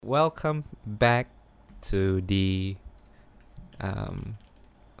welcome back to the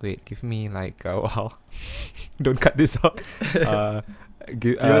wait, give me like a while. Don't cut this out. Do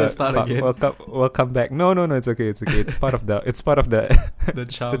you want to start again? Welcome back. No, it's okay. It's part of the The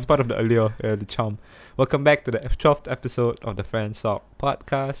charm. It's part of the allure, the charm. Welcome back to the 12th episode of the Friends Talk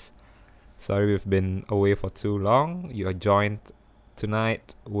podcast. Sorry we've been away for too long. You are joined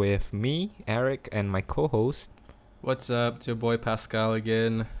tonight with me, Eric, and my co-host. What's up? It's your boy Pascal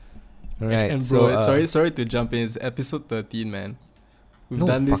again. Right. And bro, sorry to jump in. It's episode 13, man. We've No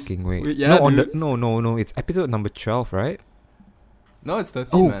done this. fucking way. Yeah, No. It's episode number 12, right? No, it's 13,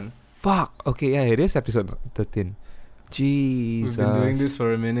 Oh, man. fuck. Okay, yeah, it is episode 13. Jesus. We've been doing this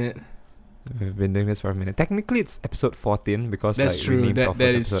for a minute. Technically, it's episode 14 because That's like true. we named That our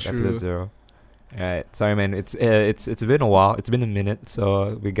first is episode true. 0. Alright, sorry man. It's been a while. It's been a minute,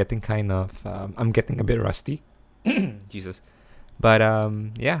 so we're getting kind of. I'm getting a bit rusty. Jesus. But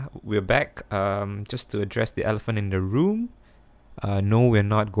yeah, we're back. Just to address the elephant in the room. No, we're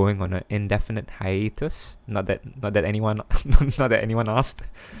not going on an indefinite hiatus. Not that anyone asked.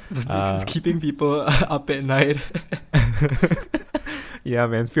 It's keeping people up at night. Yeah,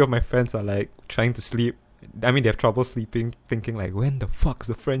 man. A few of my friends are like trying to sleep. I mean, they have trouble sleeping, thinking like, when the fuck's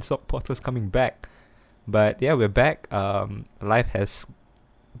the Friends Talk podcast coming back? But yeah, we're back. Life has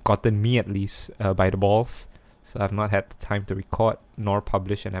gotten me at least by the balls, so I've not had the time to record nor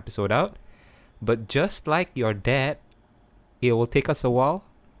publish an episode out. But just like your dad, it will take us a while,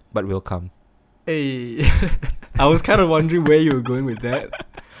 but we'll come. Hey, I was kind of wondering where you were going with that.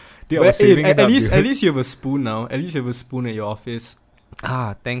 Dude, But hey, at least dude. you have a spoon now. At least you have a spoon at your office.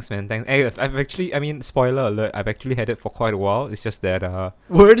 Thanks, man. Thanks. I've actually, I mean, spoiler alert, I've actually had it for quite a while. It's just that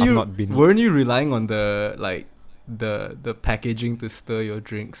Weren't not weren't you relying on the packaging to stir your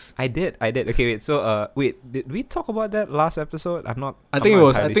drinks? I did. Okay, wait. So, did we talk about that last episode? I I'm think not we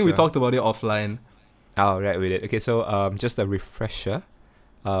entirely sure. talked about it offline. Oh, right, we did. Okay, so just a refresher.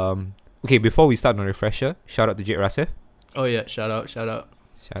 Okay, before we start on a refresher, shout out to Jade Rasif. Oh yeah, shout out. Shout out.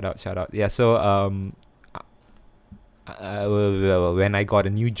 Yeah, so when I got a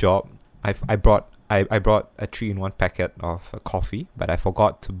new job, I brought a 3-in-1 packet of coffee, but I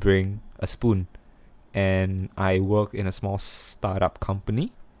forgot to bring a spoon. And I work in a small startup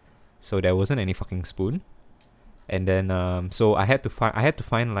company, so there wasn't any fucking spoon. And then so I had to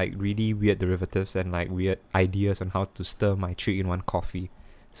find like really weird derivatives and like weird ideas on how to stir my 3-in-1 coffee.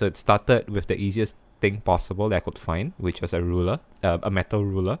 So it started with the easiest thing possible that I could find, which was a ruler, a metal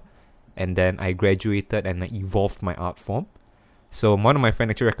ruler. And then I graduated and I evolved my art form. So one of my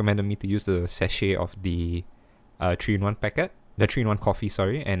friends actually recommended me to use the sachet of the 3-in-1 packet, the 3-in-1 coffee,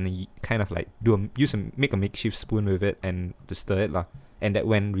 sorry, and kind of like make a makeshift spoon with it and to stir it lah. And that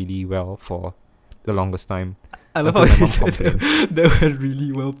went really well for the longest time. I love how you said that went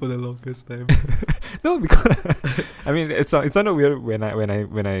really well for the longest time. No, because I mean it's not weird when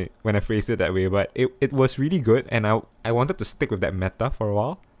I phrased it that way, but it was really good, and I wanted to stick with that meta for a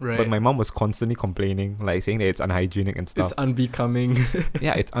while. Right. But my mom was constantly complaining, like saying that it's unhygienic and stuff. It's unbecoming.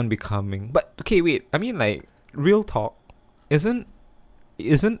 Yeah, it's unbecoming. But okay, wait. I mean, like, real talk, isn't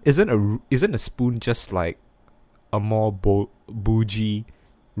a spoon just like a more bougie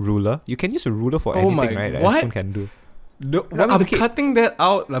ruler? You can use a ruler for anything, right? What? A spoon can do. No, I mean, I'm okay. cutting that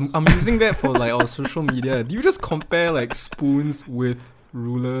out. I'm using that for like our social media. Do you just compare like spoons with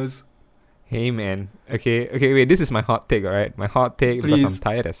rulers? Hey man, okay, wait, this is my hot take, alright? My hot take, because Please. I'm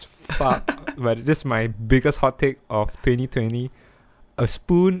tired as fuck, but this is my biggest hot take of 2020. A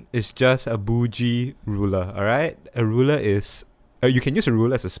spoon is just a bougie ruler, alright? A ruler is, you can use a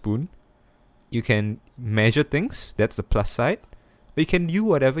ruler as a spoon. You can measure things, that's the plus side. But you can do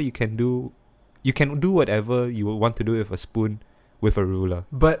whatever you can do. You can do whatever you want to do with a spoon with a ruler.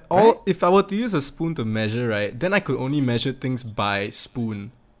 But Right? if I were to use a spoon to measure, right, then I could only measure things by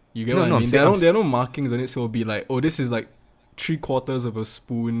spoon. You get No, what no, I I'm mean? saying- There are no markings on it, so it'll be like, oh, this is like 3/4 of a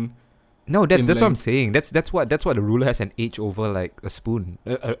spoon. No, that's in what I'm length. saying. That's what a ruler has an edge over like a spoon.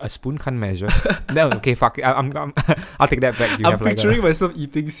 A spoon can't measure. No, okay, fuck it. I'll take that back. You I'm have like picturing myself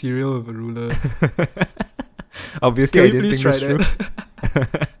eating cereal with a ruler. obviously Can I we didn't please think this try through.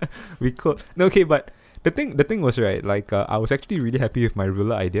 We could. No, okay, but the thing was right. Like I was actually really happy with my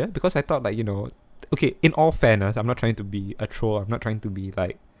ruler idea because I thought like okay. In all fairness, I'm not trying to be a troll. I'm not trying to be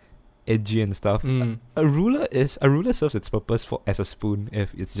like edgy and stuff. A ruler serves its purpose as a spoon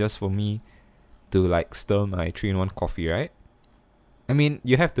if it's just for me to like stir my 3-in-1 coffee, right? I mean,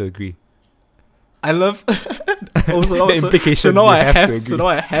 you have to agree. I love The implication, So now you I have to have. agree. So now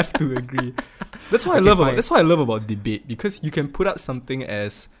I have to agree. That's what I Okay, love fine. about. That's what I love about debate, because you can put up something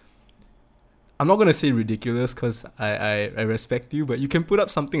as I'm not gonna say ridiculous because I respect you, but you can put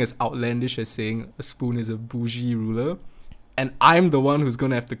up something as outlandish as saying a spoon is a bougie ruler, and I'm the one who's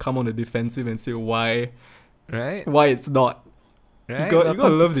gonna have to come on the defensive and say why it's not. Right? You gotta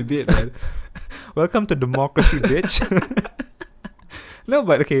love debate, man. Welcome to democracy, bitch. No,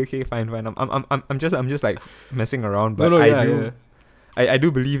 but okay, fine. I'm just like messing around, but I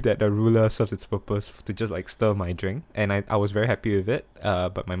do believe that the ruler serves its purpose to just like stir my drink, and I was very happy with it.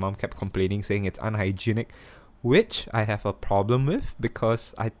 But my mom kept complaining, saying it's unhygienic, which I have a problem with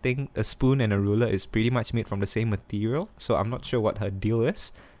because I think a spoon and a ruler is pretty much made from the same material. So I'm not sure what her deal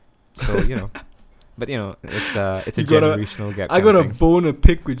is. So but it's a generational gap. I got a bone to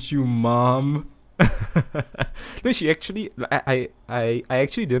pick with you, mom. No, she actually. I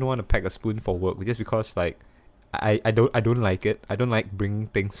actually didn't want to pack a spoon for work just because like. I don't like it. I don't like bringing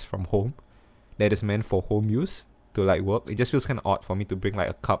things from home that is meant for home use to like work. It just feels kind of odd for me to bring like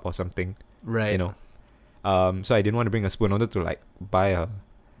a cup or something, right? So I didn't want to bring a spoon. I wanted to like buy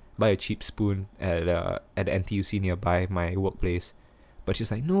a cheap spoon at the NTUC nearby my workplace. But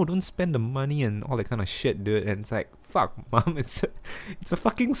she's like, no, don't spend the money and all that kind of shit, dude. And it's like, fuck, mom, it's a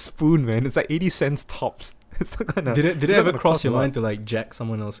fucking spoon, man. It's like 80 cents tops. It's not gonna. Did it ever cross your mind to like jack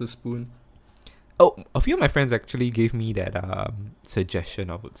someone else's spoon? Oh, a few of my friends actually gave me that suggestion,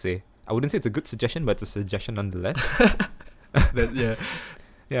 I would say. I wouldn't say it's a good suggestion, but it's a suggestion nonetheless. Yeah.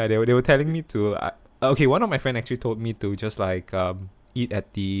 Yeah, they were telling me to... okay, one of my friends actually told me to just like eat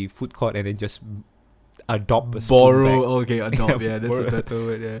at the food court and then just adopt a spoon Borrow, bag. okay, adopt, yeah, that's a better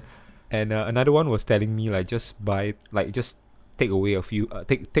word, yeah. And another one was telling me like just buy, like just take away a few,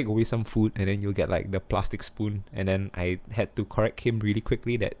 take away some food and then you'll get like the plastic spoon. And then I had to correct him really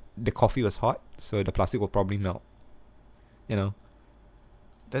quickly that the coffee was hot, so the plastic will probably melt.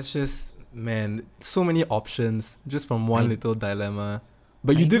 That's just, man, so many options just from one little dilemma.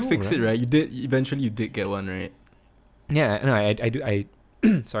 But you did fix it, right? You did get one, right? Yeah, no, I do.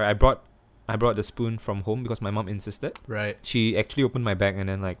 Sorry, I brought the spoon from home because my mom insisted. Right. She actually opened my bag and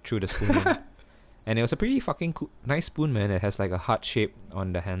then like threw the spoon in. And it was a pretty fucking nice spoon, man. It has like a heart shape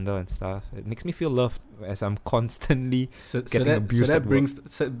on the handle and stuff. It makes me feel loved as I'm constantly getting abused.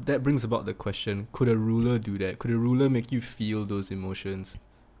 So that brings about the question: could a ruler do that? Could a ruler make you feel those emotions?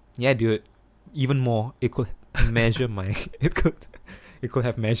 Yeah, dude. Even more, it could measure my. It could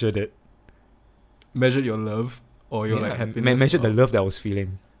have measured it. Measured your love or your like happiness. Measured the love that I was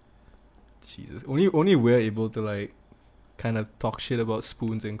feeling. Jesus, only we're able to like kind of talk shit about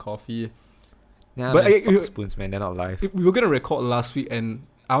spoons and coffee. Yeah, but fuck spoons, man, they're not live. We were gonna record last week, and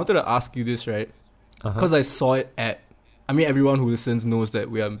I wanted to ask you this, right? Because I saw it at. I mean, everyone who listens knows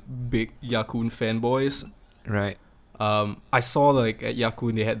that we are big Ya-Kun fanboys, right? I saw like at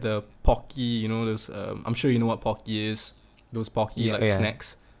Ya-Kun they had the Pocky, those. I'm sure you know what Pocky is. Those Pocky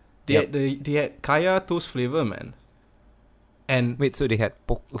snacks. They had Kaya toast flavor, man. And wait, so they had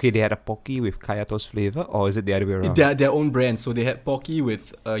a Pocky with Kaya toast flavor, or is it the other way around? Their own brand, so they had Pocky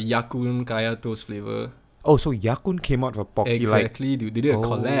with Ya-Kun Kaya toast flavor. Oh, so Ya-Kun came out with a Pocky exactly, dude. They did a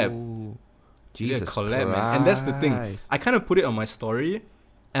collab. Jesus Christ. Man. And that's the thing. I kind of put it on my story,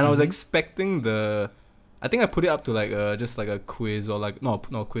 and I was expecting I think I put it up to like just like a quiz or like not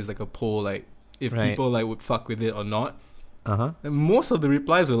a quiz, like a poll, like if people like would fuck with it or not. And most of the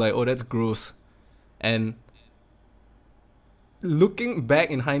replies were like, "Oh, that's gross," and looking back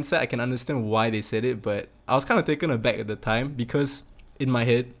in hindsight, I can understand why they said it, but I was kind of taken aback at the time because in my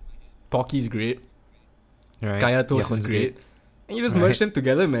head, Pocky's great, Kaya toast is great, and you just merge them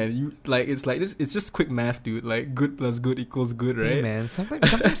together, man. You like it's just quick math, dude. Like good plus good equals good, right? Hey, man,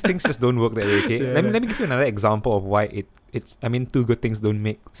 sometimes things just don't work that way. Okay, let me give you another example of why it's. I mean, two good things don't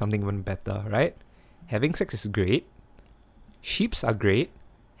make something even better, right? Having sex is great. Sheeps are great.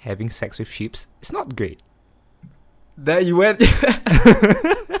 Having sex with sheeps is not great. That you went.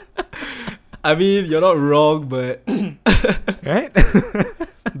 I mean, you're not wrong, but right?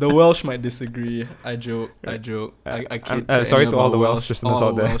 The Welsh might disagree. I joke. I kid. Sorry to all the Welsh listeners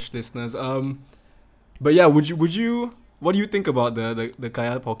out there. Welsh listeners. But yeah, would you? What do you think about the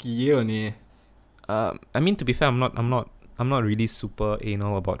Kaya Pocky? Yeah or nay? I mean, to be fair, I'm not really super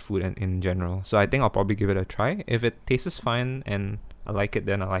anal about food in general. So I think I'll probably give it a try. If it tastes fine and I like it,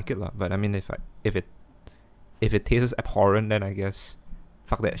 then I like it lah. But I mean, if it tastes abhorrent, then I guess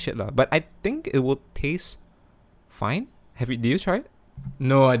fuck that shit lah. But I think it will taste fine. Did you try it?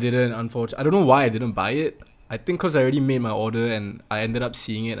 No, I didn't, unfortunately. I don't know why I didn't buy it. I think because I already made my order and I ended up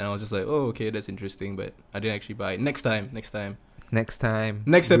seeing it and I was just like, oh, okay, that's interesting, but I didn't actually buy it. Next time. Next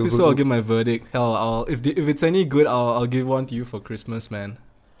episode, I'll give my verdict. Hell, if it's any good, I'll give one to you for Christmas, man.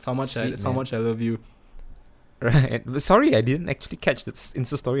 It's how much I love you. Right. Sorry, I didn't actually catch that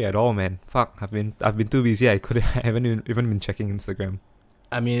Insta story at all, man. Fuck, I've been too busy. I haven't even been checking Instagram.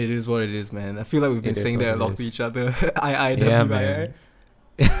 I mean, it is what it is, man. I feel like we've been saying that a lot to each other. Yeah, man.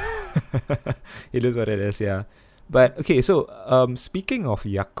 It is what it is, yeah. But okay, so speaking of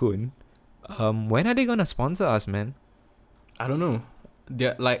Yakun, when are they gonna sponsor us, man? I don't know.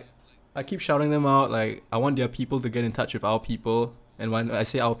 They're like, I keep shouting them out. Like, I want their people to get in touch with our people, and when I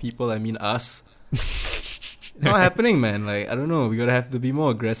say our people, I mean us. It's not happening, man. Like, I don't know. We gotta have to be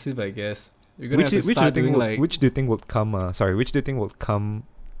more aggressive, I guess. We're gonna have to start doing like. Which do you think will come? Which do you think will come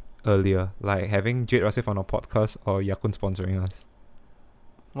earlier? Like having Jade Rasif on our podcast or Yakun sponsoring us?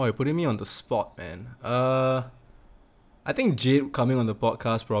 Oh, you're putting me on the spot, man. I think Jade coming on the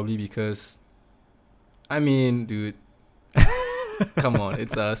podcast probably because, I mean, dude, come on,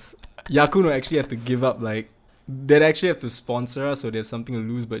 it's us. Yakun will actually have to give up, like, they'd actually have to sponsor us, so they have something to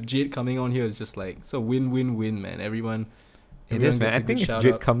lose. But Jade coming on here is just like, it's a win-win-win, man. Everyone it is, man. I think if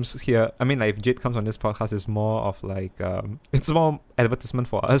Jade comes here, I mean, like, if Jade comes on this podcast, it's more of like, it's more advertisement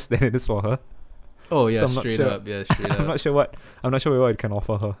for us than it is for her. Oh yeah, so straight up. I'm not sure what it can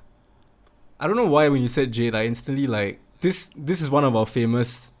offer her. I don't know why when you said Jade, I instantly like this is one of our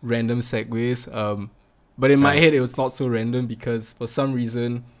famous random segues. But in my head it was not so random because for some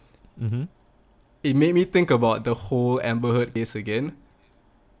reason it made me think about the whole Amber Heard case again.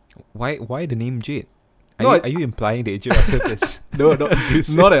 Why the name Jade? Are you implying that Jade Rasif is No,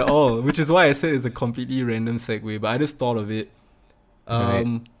 not at all. Which is why I said it's a completely random segue, but I just thought of it.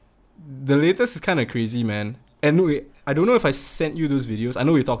 Right. The latest is kind of crazy, man. And wait, I don't know if I sent you those videos. I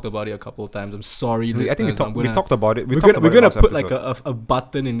know we talked about it a couple of times. I'm sorry, listeners. I think we talked about it. We're gonna put like a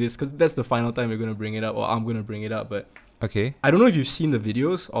button in this because that's the final time we're gonna bring it up, or I'm gonna bring it up. But okay, I don't know if you've seen the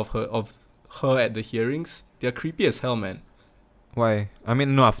videos of her at the hearings. They're creepy as hell, man. Why? I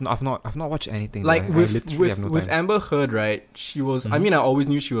mean, no, I've not watched anything. Like with Amber Heard, right? She was. I mean, I always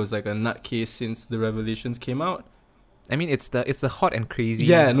knew she was like a nutcase since the revelations came out. I mean, it's the hot and crazy.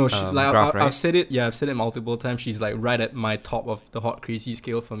 Yeah, no, like graph, right? I've said it. Yeah, I've said it multiple times. She's like right at my top of the hot crazy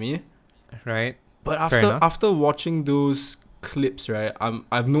scale for me. Right. But after watching those clips, right, I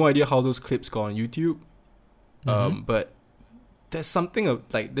have no idea how those clips go on YouTube. But there's something of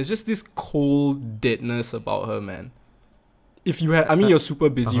like there's just this cold deadness about her, man. If you have, I mean, you're super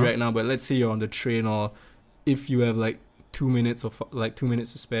busy right now, but let's say you're on the train, or if you have like 2 minutes or like 2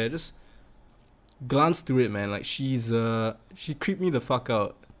 minutes to spare, just glance through it, man. Like she creeped me the fuck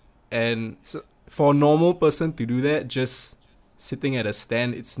out. And so for a normal person to do that, just sitting at a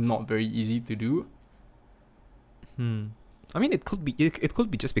stand, it's not very easy to do. I mean, it could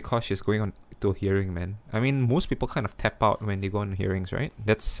be just because she's going on to a hearing, man. I mean, most people kind of tap out when they go on hearings, right?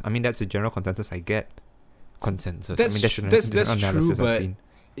 That's a general consensus I get. Consensus. That's true, but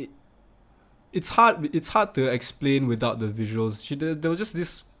it's hard to explain without the visuals. There was just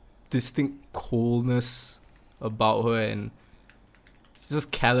this distinct coldness about her and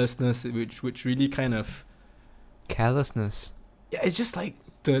just callousness, which really kind of callousness. Yeah, it's just like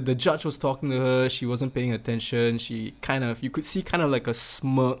the judge was talking to her. She wasn't paying attention. She you could see kind of like a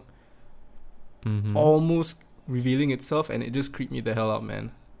smirk, almost revealing itself, and it just creeped me the hell out,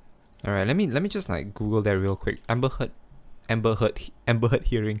 man. All right, let me just like Google that real quick. Amber Heard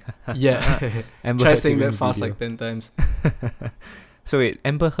hearing. Yeah, Amber try Heard saying that fast video. like 10 times. So wait,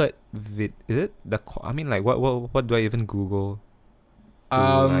 Amber Heard is it I mean, like what do I even Google?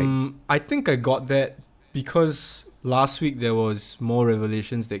 I think I got that because last week there was more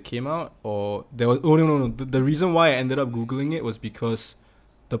revelations that came out, or there was no. The reason why I ended up Googling it was because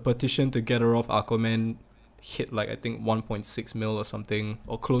the petition to get her off Aquaman hit like I think 1.6 mil or something,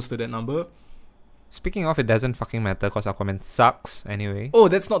 or close to that number. Speaking of, it doesn't fucking matter because Aquaman sucks anyway. Oh,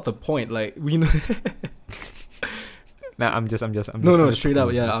 that's not the point. Like we know. Nah, I'm just straight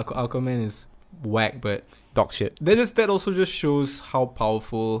up. Yeah, Aquaman is whack, but dog shit. That also just shows how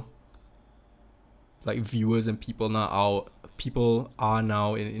powerful like viewers and people are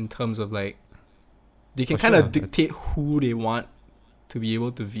now in terms of like they can kind of dictate who they want to be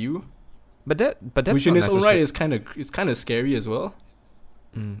able to view. But that's which in its own right is kind of scary as well.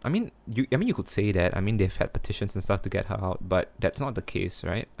 I mean, you could say that. I mean, they've had petitions and stuff to get her out, but that's not the case,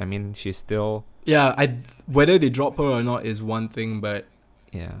 right? I mean, she's still. Yeah, whether they drop her or not is one thing, but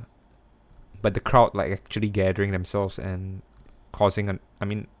yeah, but the crowd like actually gathering themselves and causing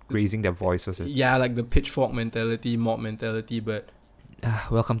raising their voices. Yeah, like the pitchfork mentality, mob mentality, but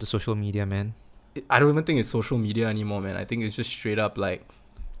welcome to social media, man. I don't even think it's social media anymore, man. I think it's just straight up like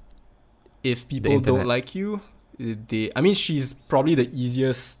if people don't like you, she's probably the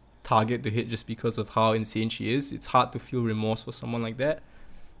easiest target to hit just because of how insane she is. It's hard to feel remorse for someone like that.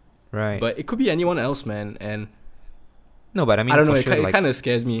 Right. But it could be anyone else, man. And no, but I mean, I don't know. sure, It kind of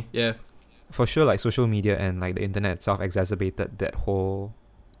scares me. Yeah. For sure, like social media and like the internet itself exacerbated that whole,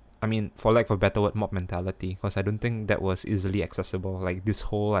 I mean, for lack of a better word, mob mentality. Because I don't think that was easily accessible. Like this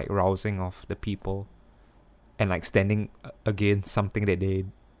whole like rousing of the people, and like standing against something that they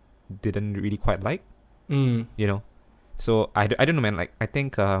didn't really quite like. You know, so I don't know, man. Like I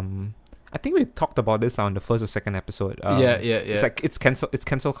think we talked about this on the first or second episode. Yeah. It's like it's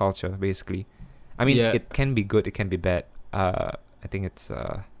cancel culture basically. I mean, it can be good, it can be bad. I think it's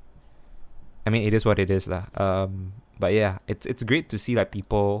I mean, it is what it is lah. But yeah, it's great to see like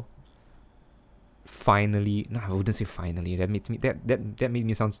people finally. No, I wouldn't say finally. That made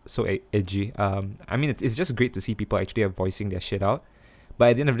me sound so edgy. I mean, it's just great to see people actually are voicing their shit out.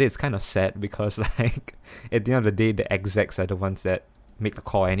 But at the end of the day, it's kind of sad because like at the end of the day, the execs are the ones that make the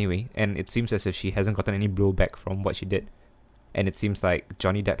call anyway, and it seems as if she hasn't gotten any blowback from what she did, and it seems like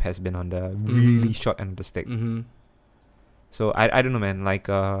Johnny Depp has been on the really short end of the stick. So I don't know, man. Like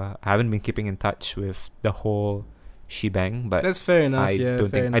I haven't been keeping in touch with the whole shebang, but that's fair enough. I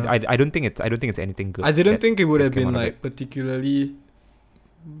don't think it's anything good. I didn't think it would have been like particularly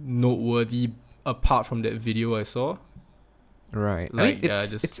noteworthy apart from that video I saw. Right. Like, I mean,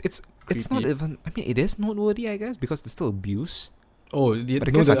 it's not even. I mean, it is noteworthy, I guess, because there's still abuse. Oh, the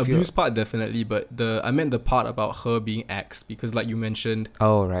abuse part definitely, but I meant the part about her being axed because, like you mentioned,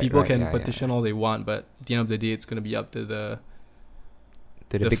 people can petition all they want, but at the end of the day, it's gonna be up to the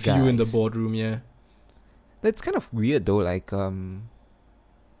big few guys in the boardroom. Yeah, that's kind of weird though. Like, I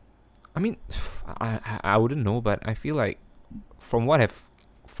mean, I wouldn't know, but I feel like from what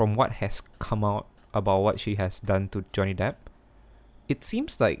has come out about what she has done to Johnny Depp, it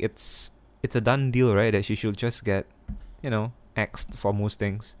seems like it's a done deal, right? That she should just get, axed for most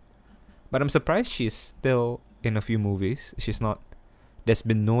things. But I'm surprised she's still in a few movies. There's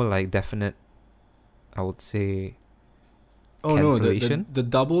been no like definite, I would say, cancellation. The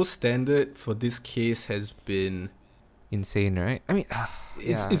double standard for this case has been insane, right? I mean,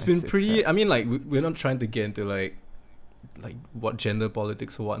 it's been pretty. I mean, like we're not trying to get into like what gender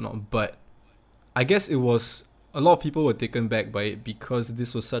politics or whatnot, but I guess it was a lot of people were taken back by it because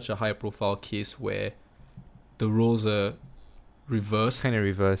this was such a high profile case where the roles are reversed. Kind of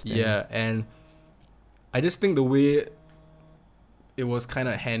reversed. Yeah, and I just think the way it was kind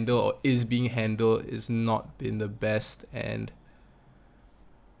of handled or is being handled is not been the best, and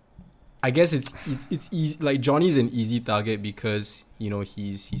I guess it's easy. Like Johnny's an easy target because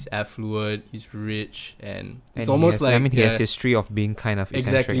he's affluent, he's rich, and it's almost he has history of being kind of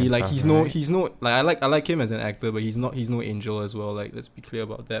exactly like stuff, he's no like I like him as an actor, but he's no angel as well. Like let's be clear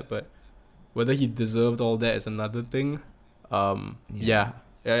about that. But whether he deserved all that is another thing.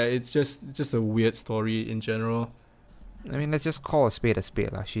 It's just a weird story in general. I mean, let's just call a spade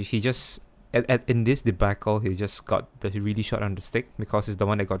lah. He just in this debacle, he just got the really short on the stick because he's the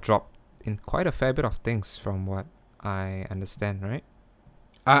one that got dropped in quite a fair bit of things, from what I understand, right?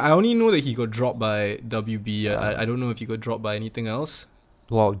 I only know that he got dropped by WB. I don't know if he got dropped by anything else.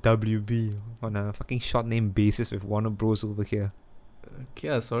 Wow, WB on a fucking short name basis with Warner Bros over here.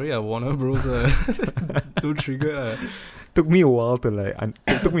 Okay, sorry, Warner Bros. Don't trigger. Took me a while to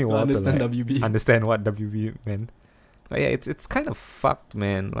understand WB. Understand what WB meant. But yeah, it's kind of fucked,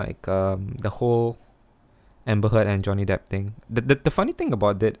 man. Like the whole Amber Heard and Johnny Depp thing. The funny thing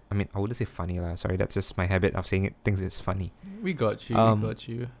about it, I mean, I wouldn't say funny lah. Sorry, that's just my habit of saying things is funny. We got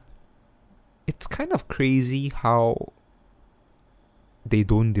you. It's kind of crazy how they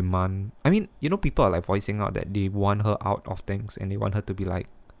don't demand. I mean, people are like voicing out that they want her out of things and they want her to be like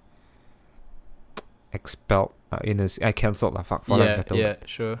expelled, cancelled lah. For like better word.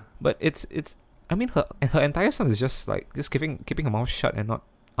 Sure. But it's. I mean, her entire stance is just like just keeping her mouth shut and not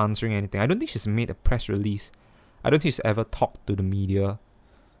answering anything. I don't think she's made a press release. I don't think she's ever talked to the media,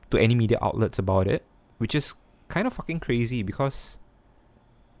 to any media outlets about it, which is kind of fucking crazy because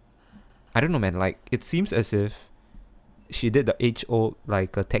I don't know, man. Like it seems as if she did the age-old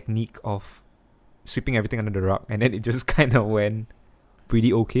like a technique of sweeping everything under the rug, and then it just kind of went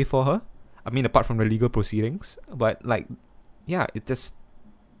pretty okay for her. I mean, apart from the legal proceedings, but like, yeah, it's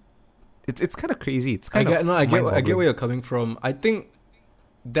kind of crazy. It's kind I get where you're coming from. I think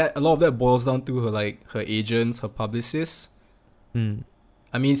that a lot of that boils down to her agents, her publicists.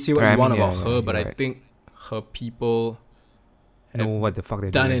 I mean, say what you want about her, but I think her people know what the fuck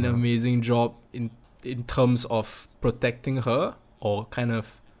they're done doing an amazing job in terms of protecting her or kind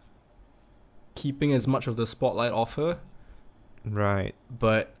of keeping as much of the spotlight off her. Right.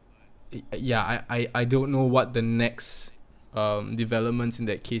 But yeah, I don't know what the next developments in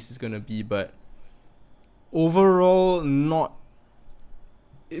that case is gonna be, but overall not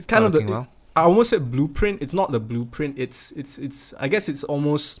it's kind of the. Well. I almost said blueprint. It's not the blueprint. It's. I guess it's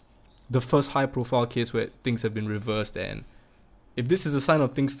almost the first high-profile case where things have been reversed, and if this is a sign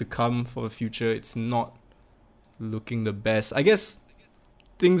of things to come for the future, it's not looking the best. I guess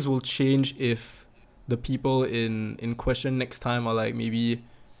things will change if the people in question next time are like maybe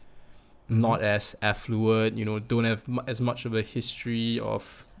not as affluent, don't have as much of a history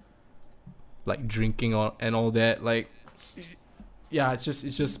of like drinking and all that. Like, yeah, it's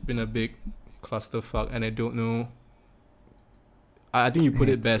just been a big clusterfuck, and I don't know. I think you put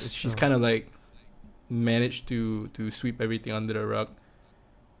it best. She's kind of like managed to sweep everything under the rug.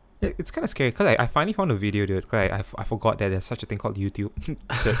 It's kind of scary because I finally found a video, dude. Cause I forgot that there's such a thing called YouTube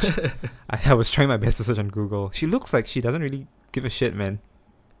search. I was trying my best to search on Google. She looks like she doesn't really give a shit, man.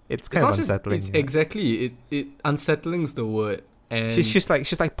 It's kind of unsettling. It's exactly it. Unsettling is the word. And she's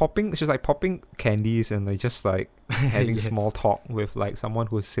like popping candies and like just like having yes. small talk with like someone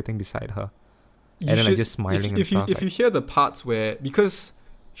who's sitting beside her, and then like just smiling and stuff. If you hear the parts where, because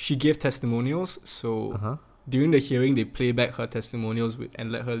she gave testimonials, so during the hearing they play back her testimonials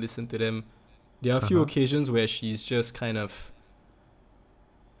and let her listen to them. There are a few occasions where she's just kind of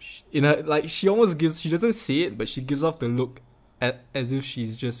she almost gives, she doesn't say it, but she gives off the look as if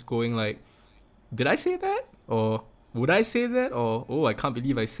she's just going like, did I say that? Or would I say that? Or, oh, I can't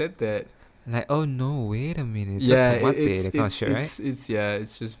believe I said that. Like, oh no, wait a minute. It's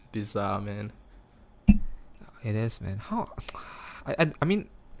just bizarre, man. It is, man. How? I mean,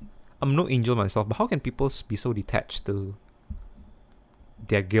 I'm no angel myself, but how can people be so detached to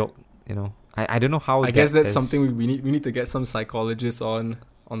their guilt? I don't know how. I guess that's something we need to get some psychologists on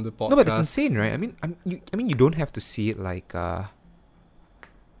the podcast. No, but it's insane, right? I mean, you don't have to see it like. You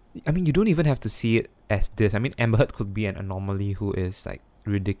don't even have to see it as this. I mean, Amber Heard could be an anomaly who is like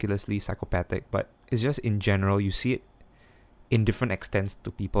ridiculously psychopathic, but it's just in general you see it in different extents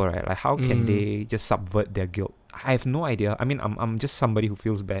to people, right? Like, how can they just subvert their guilt? I have no idea. I mean, I'm just somebody who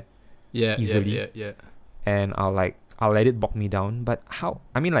feels bad easily. Yeah. And I'll let it bog me down. But how?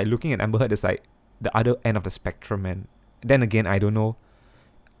 I mean, like, looking at Amber Heard is like the other end of the spectrum, and then again, I don't know.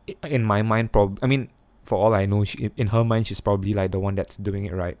 In my mind, for all I know, in her mind, she's probably like the one that's doing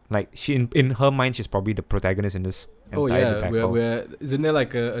it right. Like, in her mind, she's probably the protagonist in this. We're isn't there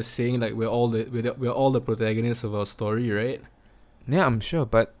like a saying like we're all the protagonists of our story, right? Yeah, I'm sure,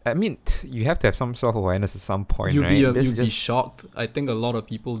 but I mean, you have to have some self-awareness at some point, You'd right? be shocked. I think a lot of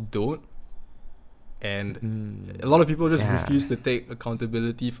people don't, and a lot of people just refuse to take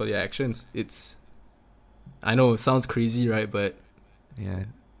accountability for their actions. I know it sounds crazy, right? But yeah,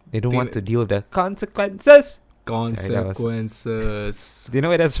 they don't want to deal with the consequences. Consequences. Do you know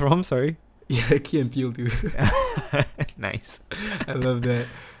where that's from? Sorry. Yeah, Key and Peele, dude. Nice. I love that.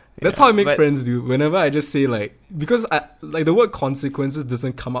 That's how I make friends, dude. Whenever I just say like, because the word consequences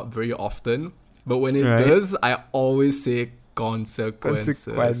doesn't come up very often, but when it does, I always say consequences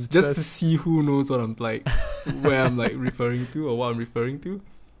just to see who knows what I'm like, where I'm like referring to or what I'm referring to.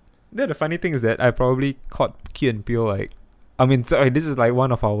 Yeah, the funny thing is that I probably caught Key and Peele like. I mean, sorry, this is like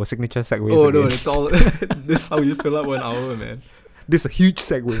one of our signature segues. Oh no, it's all. This is how you fill up 1 hour, man. This is a huge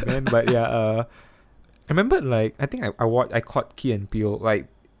segue, man. But yeah, I remember like I think I caught Key and Peele like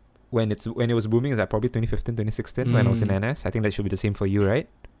when it was booming. It's like probably 2015, 2016 when I was in NS. I think that should be the same for you, right?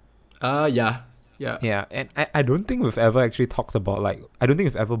 Yeah. And I don't think we've ever actually talked about like, I don't think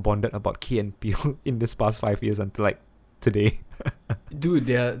we've ever bonded about Key and Peele in this past 5 years until like today. Dude,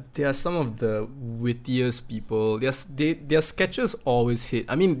 they are some of the wittiest people. Their sketches always hit.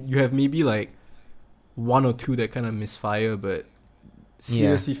 I mean, you have maybe like one or two that kind of misfire, but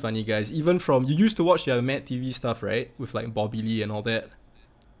seriously funny guys. Even from, you used to watch their Mad TV stuff, right? With like Bobby Lee and all that.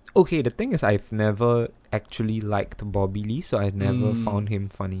 Okay, the thing is I've never actually liked Bobby Lee, so I've never found him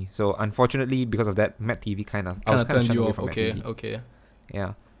funny. So unfortunately, because of that, Mad TV I was kind of turned away from Mad TV. Okay.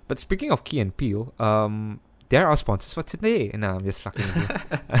 Yeah. But speaking of Key and Peele, they're our sponsors for today. No, I'm just fucking with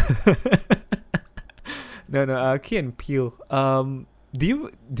you. No, Key and Peele.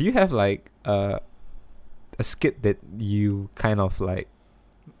 Do you have like a skit that you kind of like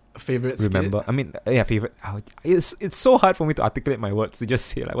favorite remember? Skit? I mean, favorite. It's so hard for me to articulate my words to just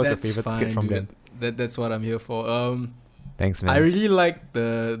say like what's your favorite skit from them. That's what I'm here for. Thanks, man. I really like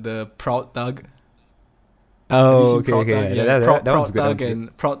the Proud Thug. Oh, okay.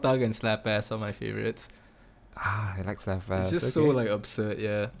 Proud Thug and Slap Ass are my favorites. I like Slap Ass. It's just so like absurd,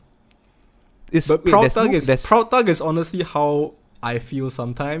 yeah. But Proud Thug is honestly how I feel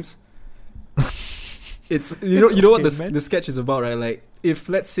sometimes. It's you know what the sketch is about, right? Like, if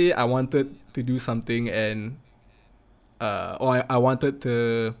let's say I wanted to do something and or I wanted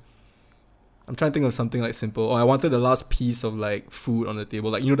to I'm trying to think of something like simple. Oh, I wanted the last piece of like food on the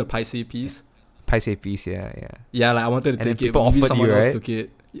table, like the paise piece. Paise piece, yeah. Yeah, like I wanted to And take it, but maybe someone else took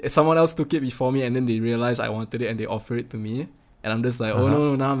it. Someone else took it before me, and then they realized I wanted it, and they offered it to me. And I'm just like, oh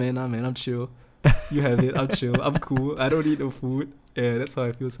no, nah, man, I'm chill. You have it, I'm chill, I'm cool. I don't need no food. Yeah, that's how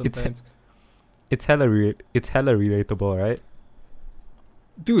I feel sometimes. It's hella relatable, right?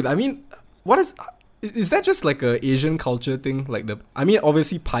 Dude, I mean, what is that just like a Asian culture thing? Like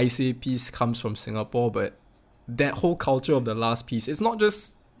obviously paise piece comes from Singapore, but that whole culture of the last piece, it's not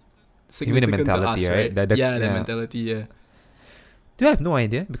just significant to us, right? The mentality, yeah. Do I have no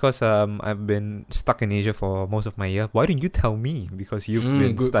idea? Because I've been stuck in Asia for most of my year. Why didn't you tell me? Because you've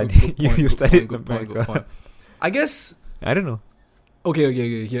been studying. You studied in America. Good point. I guess I don't know.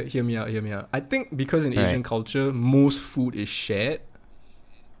 Okay. Hear me out. I think because in Asian culture, most food is shared,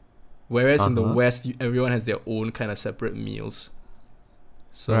 whereas in the West, everyone has their own kind of separate meals.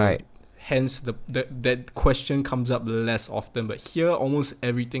 So hence that question comes up less often. But here, almost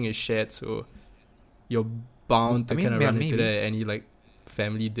everything is shared, so you're bound to kind of run into that at any like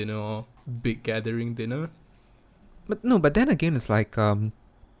family dinner or big gathering dinner. But then again, it's like I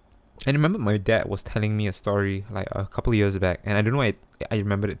remember my dad was telling me a story like a couple of years back, and I don't know why I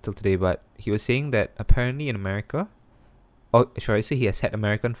remembered it till today, but he was saying that apparently in America, or should I say he has had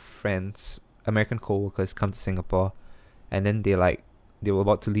American friends, American co-workers come to Singapore, and then they were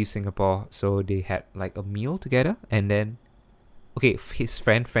about to leave Singapore, so they had like a meal together, and then his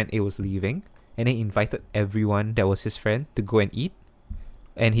friend A was leaving, and he invited everyone that was his friend to go and eat,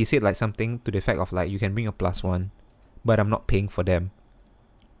 and he said like something to the effect of like, you can bring a plus one, but I'm not paying for them.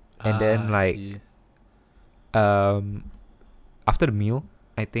 And then after the meal,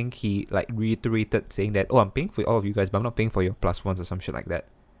 I think he like reiterated saying that, I'm paying for all of you guys, but I'm not paying for your plus ones or some shit like that.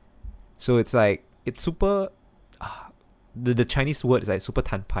 So it's like, it's super the Chinese word is like super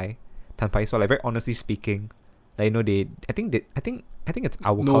tanpai, so like very honestly speaking, like I think it's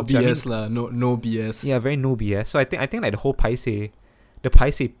our no culture. BS lah, no BS. Yeah, very no BS. So I think like the whole paise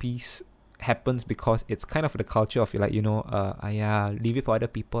piece happens because it's kind of the culture of like, leave it for other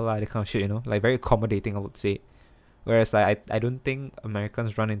people that kind of shit, like very accommodating, I would say. Whereas like I don't think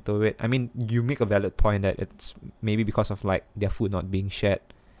Americans run into it. I mean, you make a valid point that it's maybe because of like their food not being shared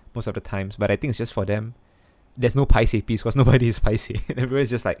most of the times, but I think it's just for them. There's no paise piece because nobody is paise. Everyone's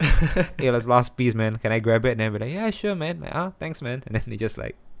just like, hey, let's last piece, man. Can I grab it? And then be like, yeah, sure, man. Like, thanks, man. And then they just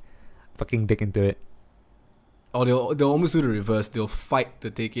like fucking dig into it. Or they'll almost do the reverse. They'll fight to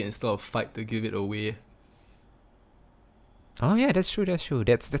take it instead of fight to give it away. Oh yeah, that's true.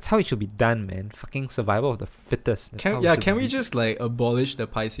 That's how it should be done, man. Fucking survival of the fittest. Can we just like abolish the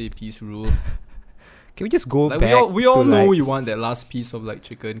paise piece rule? Can we just go like back? We all know we want that last piece of like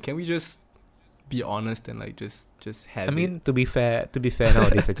chicken. Can we just be honest and like just have it? I mean, to be fair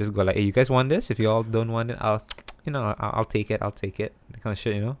nowadays, I just go like, hey, you guys want this? If you all don't want it, I'll take it. That kind of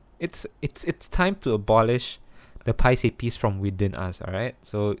shit, It's time to abolish the paise piece from within us, alright?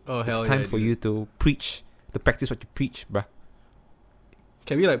 So it's time for you to practice what you preach, bruh.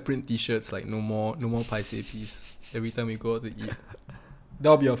 Can we like print t-shirts like no more paise piece every time we go out to eat?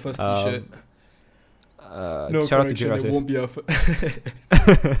 That'll be our first t-shirt. No correction, it won't be our first.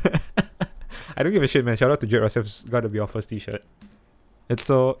 I don't give a shit, man. Shout out to Jet Russell. It's gotta be our first t-shirt. It's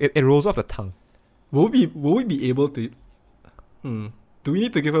so it rolls off the tongue. Will we be able to? Do we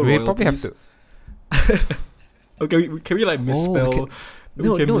need to give her royalties? We probably have to. Okay, can we like misspell?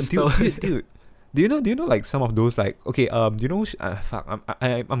 Dude. Do you know like some of those like do you know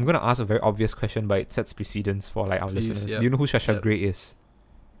I'm gonna ask a very obvious question, but it sets precedence for like our listeners. Yeah. Do you know who Sasha Grey is?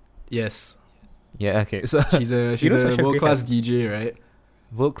 Yes. Yeah. Okay. So she's a world class DJ, right?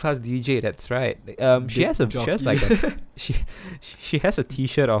 World class DJ. That's right. She has like she has a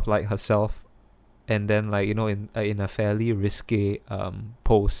T-shirt of like herself, and then like in a fairly risque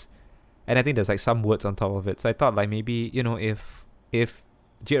pose. And I think there's like some words on top of it. So I thought like maybe, if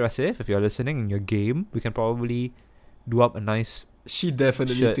J. Rasif, if you're listening in your game, we can probably do up a nice She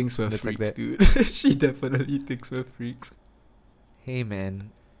definitely thinks we're freaks, like dude. She definitely thinks we're freaks. Hey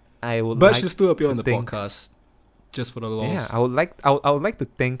man, I would but she'll still appear on the podcast. Just for the lols. Yeah, I would like to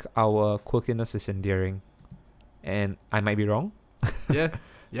think our quirkiness is endearing. And I might be wrong. Yeah,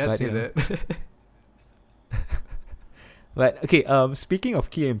 I'd say that. But okay, speaking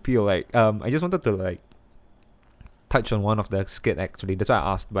of Key and Peele, like I just wanted to like touch on one of the skit actually. That's why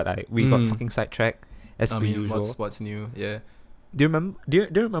I asked, but we got fucking sidetracked as per usual. What's new? Yeah. Do you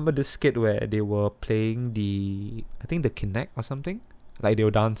remember the skit where they were playing the Kinect or something? Like they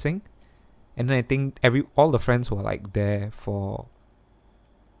were dancing, and then I think all the friends were like there for.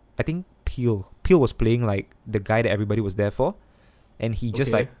 I think Peele was playing like the guy that everybody was there for, and he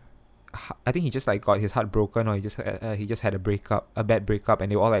just like I think he just like got his heart broken, or he just had a bad breakup,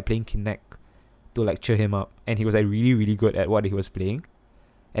 and they were all like playing Kinect to like cheer him up, and he was like really really good at what he was playing.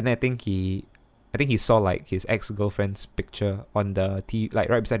 And I think he saw like his ex-girlfriend's picture on the like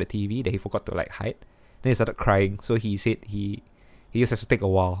right beside the TV that he forgot to like hide. Then he started crying, so he said he just has to take a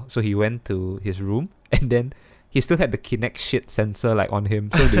while. So he went to his room, and then he still had the Kinect shit sensor like on him,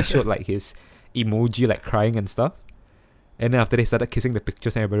 so they showed like his emoji like crying and stuff. And then after they started kissing the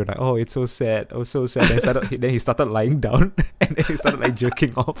pictures, and everybody was like, "Oh, it's so sad, oh so sad." Then he started lying down, and then he started like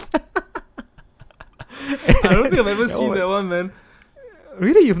jerking off. I don't think I've ever seen that one, man.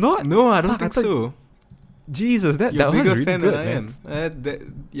 Really, you've not? No, I don't think so. Jesus, that You're a was bigger really fan good, than I am.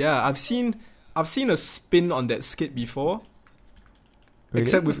 Yeah, I've seen a spin on that skit before. Really?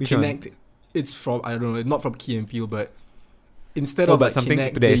 Except with Which Kinect, one? it's from, I don't know, not from Key and Peele, but instead of but like something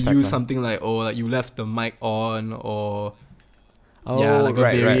Kinect, to they that effect, use lah. something like, oh, like you left the mic on, or Oh, like a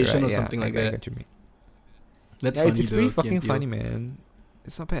right, variation right, or yeah, something like I that. get you mean. That's Yeah, funny. it's though, pretty Key fucking and Peele. funny, man.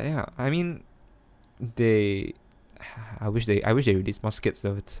 It's not bad. Yeah, I mean, I wish they released more skits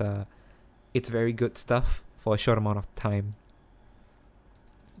though. It's very good stuff for a short amount of time.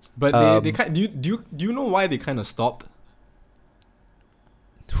 But they kind, do you know why they kind of stopped?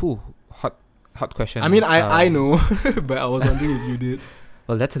 Hot question. I mean, I know, but I was wondering if you did.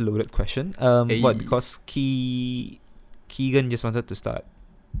 Well, that's a loaded question. Hey. What, because Keegan just wanted to start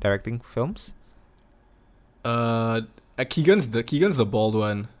directing films? Keegan's the bald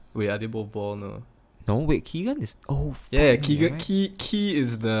one. Wait, are they both bald? No. No, wait, Keegan is Yeah, fuck, Keegan. right? Key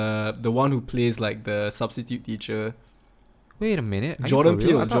is the one who plays like the substitute teacher. Wait a minute. Jordan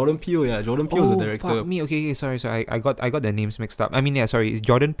Peele. Jordan Peele is the director. Fuck me. Okay, sorry. I got their names mixed up. I mean, yeah, sorry. Is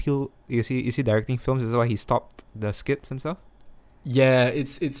Jordan Peele, is he directing films? Is that why he stopped the skits and stuff? Yeah,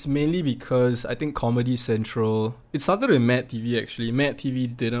 it's mainly because I think Comedy Central. It started with Mad TV actually. Mad TV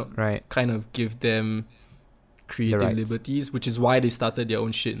didn't kind of give them creative liberties, which is why they started their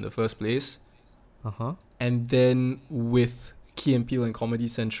own shit in the first place. And then with Key and Peele and Comedy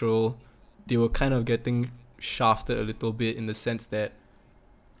Central, they were kind of getting shafted a little bit in the sense that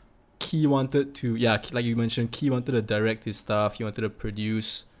Key wanted to, like you mentioned, Key wanted to direct his stuff, he wanted to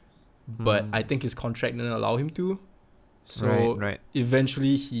produce, but I think his contract didn't allow him to. So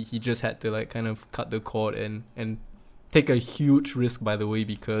eventually he just had to like kind of cut the cord and take a huge risk, by the way,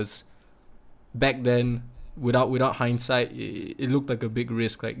 because back then, without hindsight, it looked like a big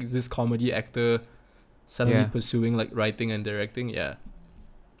risk. Like, is this comedy actor suddenly pursuing like writing and directing? Yeah.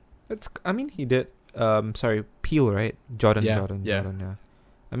 I mean, he did Peele, right? Jordan.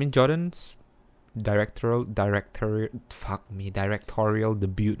 I mean, Jordan's directorial debut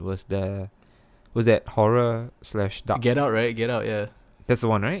was that horror / dark. Get Out, right? Get Out, yeah. That's the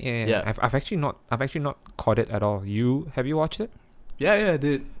one, right? Yeah. I've actually not caught it at all. Have you watched it? Yeah, I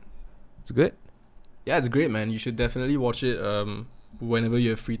did. It's good. Yeah, it's great, man. You should definitely watch it whenever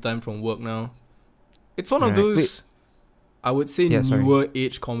you have free time from work now. It's one of those, I would say, newer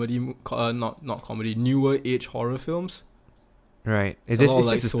age comedy, not comedy, newer age horror films. Right. It's just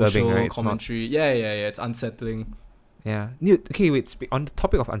like disturbing, social right? commentary. Yeah. It's unsettling. Yeah. Okay, wait. On the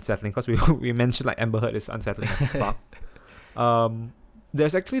topic of unsettling, because we mentioned like Amber Heard is unsettling as fuck.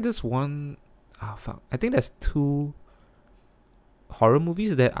 There's actually this one. Oh fuck! I think there's 2 horror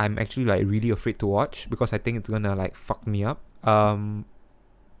movies that I'm actually like really afraid to watch because I think it's gonna like fuck me up.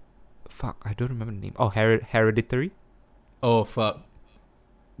 Fuck, I don't remember the name. Oh, Hereditary. Oh fuck.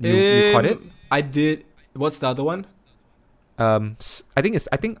 You caught it? I did. What's the other one? I'm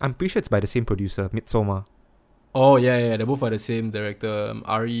pretty sure it's by the same producer, Midsommar. Oh yeah. They both are the same director,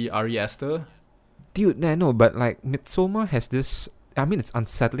 Ari Aster. Dude, no, but like Midsommar has this. I mean, it's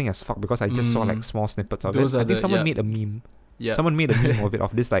unsettling as fuck because I just saw like small snippets of it. I think someone made a meme. Yeah. Someone made a meme of it,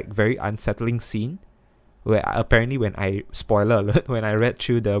 of this like very unsettling scene where apparently when I read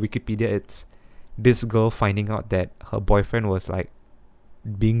through the Wikipedia, it's this girl finding out that her boyfriend was like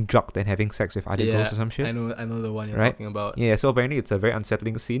being drugged and having sex with other girls or some shit. I know the one you're talking about. Yeah, so apparently it's a very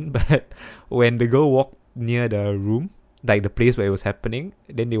unsettling scene, but when the girl walked near the room, like the place where it was happening,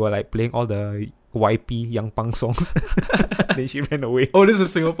 then they were like playing all the YP Young Punk songs. Then she ran away. Oh, this is a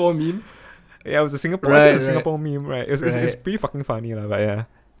Singapore meme? Yeah, it was a Singapore meme, right? It's pretty fucking funny, but yeah.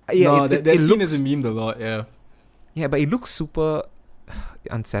 No, that scene is memed a lot, yeah. Yeah, but it looks super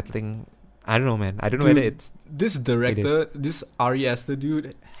unsettling. I don't know, man. I don't know whether it's... This director, this Ari Aster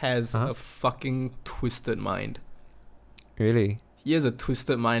dude, has a fucking twisted mind. Really? He has a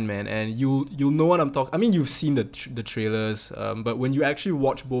twisted mind, man, and you'll know what I'm talking... I mean, you've seen the trailers, but when you actually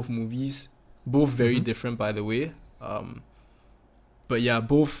watch both movies, both very different, by the way. But yeah,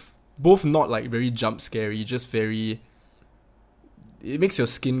 both not like very jump scary, just very... it makes your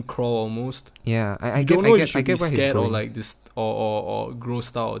skin crawl almost. Yeah, I You get don't know I if get you should I get be why he's scared or going. like this or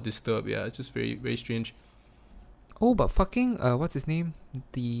grossed out or disturbed. Yeah, it's just very very strange. Oh, but fucking what's his name?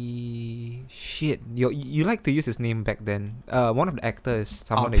 The shit. You like to use his name back then. One of the actors,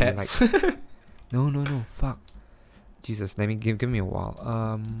 someone that you like. No. Fuck. Jesus, let me give me a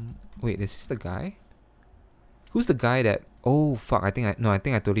while. Wait, is this the guy? Who's the guy that? Oh fuck! I think I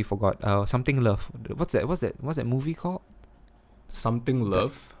totally forgot. Something Love. What's that movie called? Something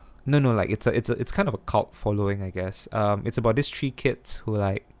Love. No, like it's kind of a cult following, I guess. It's about these 3 kids who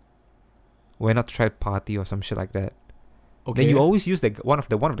like went out to try to party or some shit like that. Okay. Then you always use one of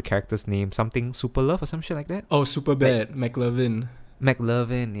the characters' name, something Super Love or some shit like that. Oh, super bad. McLovin.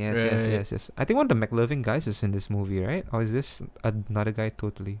 McLovin, yes, Right. yes. I think one of the McLovin guys is in this movie, right? Or is this another guy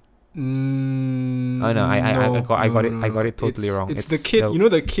totally? Oh no, I got it totally wrong. It's the kid, you know,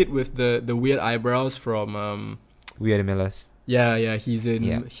 the kid with the weird eyebrows from Weird Millers. Yeah, he's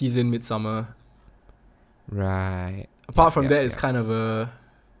in Midsummer. Right. Apart from that, it's kind of a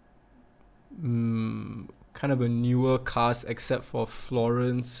newer cast except for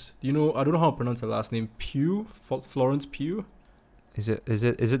Florence. You know, I don't know how to pronounce her last name. Pugh? Florence Pugh? Is it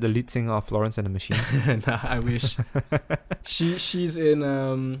the lead singer of Florence and the Machine? Nah, I wish. She's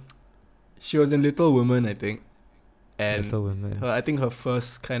in she was in Little Women, I think. And Little Women. I think her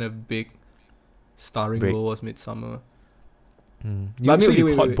first kind of big starring role was Midsummer.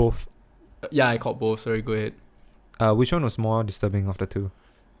 You caught both. Yeah, I caught both. Sorry, go ahead. Which one was more disturbing of the two?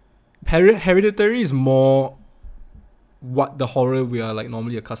 Hereditary is more what the horror we are like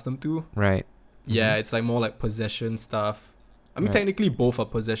normally accustomed to. Right. Yeah, it's like more like possession stuff. I mean, technically both are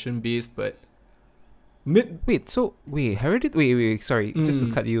possession based, but Hereditary. Sorry, just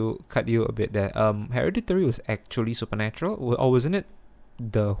to cut you a bit there. Hereditary was actually supernatural, or wasn't it?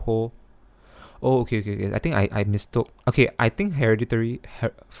 The whole. Oh, okay. I think I mistook. Okay, I think Hereditary.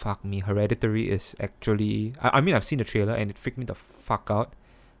 Hereditary is actually. I mean, I've seen the trailer and it freaked me the fuck out,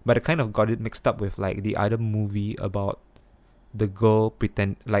 but I kind of got it mixed up with like the other movie about the girl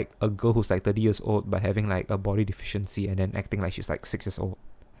a girl who's like 30 years old but having like a body deficiency and then acting like she's like 6 years old.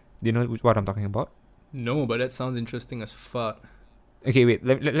 Do you know what I'm talking about? No, but that sounds interesting as fuck. Okay, wait.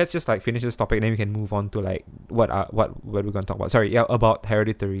 Let's just like finish this topic, and then we can move on to like what we're gonna talk about. Sorry, yeah, about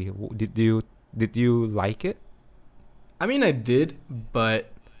Hereditary. Did you like it? I mean, I did, but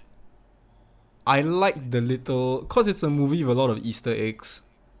I like cause it's a movie with a lot of Easter eggs.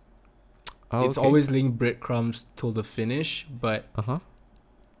 Oh, it's always laying breadcrumbs till the finish, but probably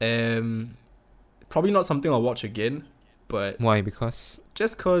not something I'll watch again. But why? Because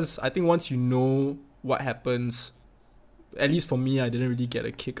I think once you know what happens, at least for me, I didn't really get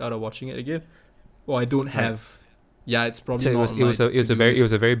a kick out of watching it again. Or I don't have. Yeah, it's probably so not. It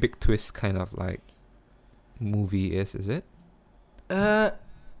was a very big twist kind of like movie. Is it? Yeah,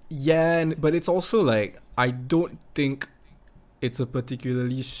 but it's also like I don't think it's a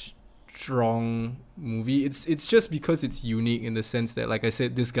particularly strong movie. It's just because it's unique in the sense that, like I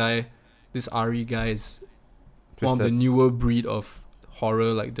said, this Ari guy is one of the newer breed of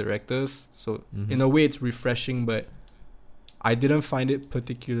horror like directors. So in a way, it's refreshing, but I didn't find it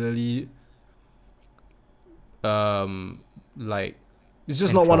particularly like it's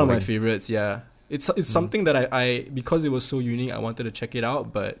just not one of my favorites. Yeah, it's something that I because it was so unique, I wanted to check it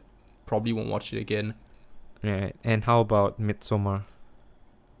out, but probably won't watch it again. Right. And how about Midsommar?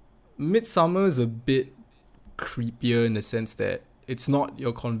 Midsummer is a bit creepier in the sense that it's not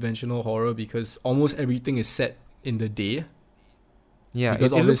your conventional horror because almost everything is set in the day. Yeah,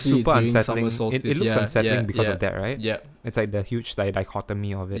 because it looks super unsettling. It looks unsettling because of that, right? Yeah. It's like the huge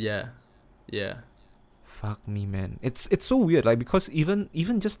dichotomy of it. Yeah. Fuck me, man. It's so weird, like, because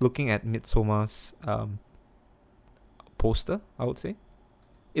even just looking at Midsommar's poster, I would say,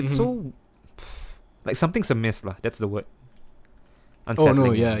 it's so like something's amiss, lah. That's the word. Unsettling. Oh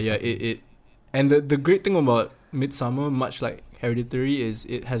no, yeah. It and the great thing about Midsummer, much like Hereditary, is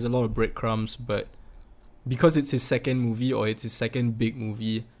it has a lot of breadcrumbs, but because it's his second movie or it's his second big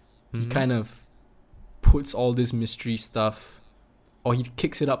movie, he kind of puts all this mystery stuff, or he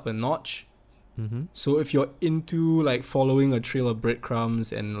kicks it up a notch. So if you're into like following a trail of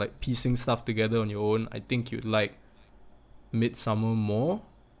breadcrumbs and like piecing stuff together on your own, I think you'd like Midsummer more.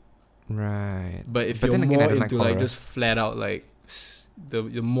 Right. But if you're more into like just flat out like the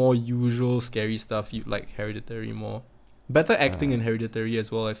more usual scary stuff, you'd like Hereditary more. Better acting in Hereditary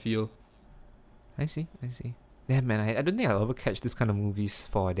as well, I feel. I see. Yeah, man, I don't think I'll ever catch this kind of movies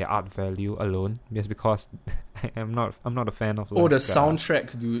for their art value alone, just because I'm not a fan of. Like, the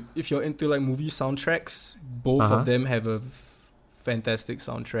soundtracks, dude. If you're into like movie soundtracks, both of them have a fantastic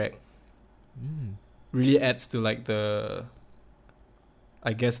soundtrack. Really adds to like the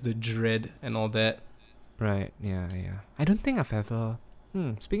I guess the dread and all that. Right. Yeah. I don't think I've ever.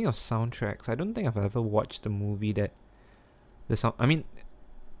 Speaking of soundtracks, I don't think I've ever watched a movie that the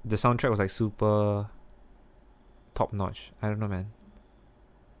soundtrack was like super top notch. I don't know, man.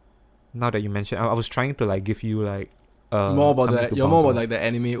 Now that you mention, I was trying to like give you like more about something that. to You're more bounce about off. like the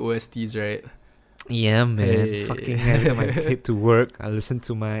anime OSTs, right? Yeah, man. Hey. Fucking hell, I hit to work. I listen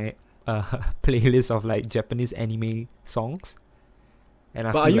to my playlist of like Japanese anime songs. And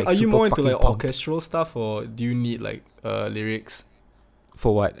I But feel are you more into fucking like pumped. orchestral stuff, or do you need like lyrics?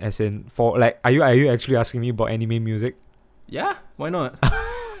 For what? As in for like are you actually asking me about anime music? Yeah, why not?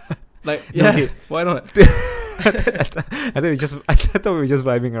 Like No, yeah, okay. why not? I thought we were just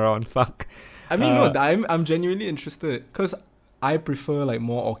vibing around. Fuck. I mean, no, I'm genuinely interested because I prefer like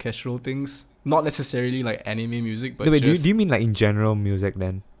more orchestral things, not necessarily like anime music, but No, wait, just do you mean like in general music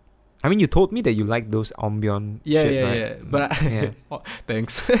then? I mean, you told me that you like those ambient shit, right? yeah. But Yeah. oh,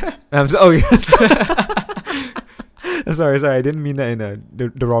 thanks. I'm so, oh yes. sorry, I didn't mean that in a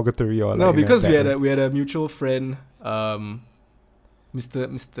derogatory or like. No, because in a bad way. we had a mutual friend, Mr.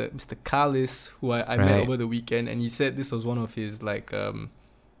 Kalis, who I met Right. over the weekend, and he said this was one of his like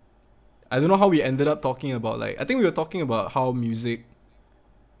I don't know how we ended up talking about like I think we were talking about how music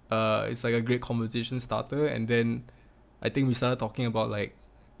it's like a great conversation starter, and then I think we started talking about like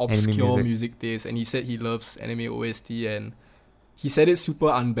obscure music tastes, and he said he loves anime OST, and he said it super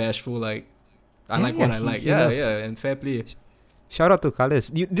unbashful, like I like what I like. Yeah, and fair play. Shout out to Kalis.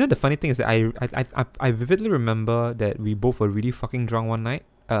 You know the funny thing is that I vividly remember that we both were really fucking drunk one night.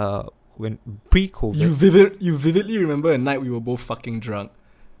 When pre-COVID. You vividly remember a night we were both fucking drunk.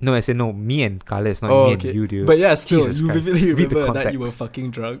 No, I said no. Me and Kalis, not me and you, dude. But yeah, still, Jesus you Christ. vividly Read the remember that you were context.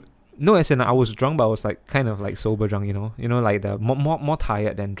 fucking drunk. No, as in I was drunk, but I was like kind of like sober drunk. You know, like the more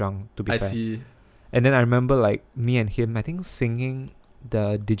tired than drunk. To be I fair. see. And then I remember like me and him, I think singing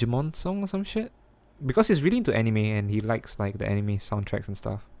the Digimon song or some shit, because he's really into anime and he likes like the anime soundtracks and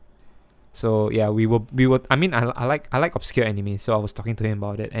stuff. So yeah, we were. I mean, I like obscure anime, so I was talking to him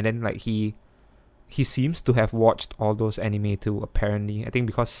about it, and then like he seems to have watched all those anime too. Apparently, I think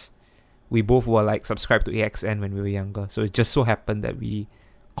because we both were like subscribed to AXN when we were younger, so it just so happened that we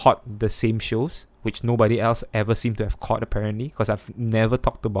caught the same shows, which nobody else ever seemed to have caught apparently, because I've never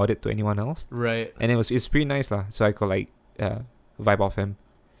talked about it to anyone else. Right. And it's pretty nice lah. So I could like vibe off him.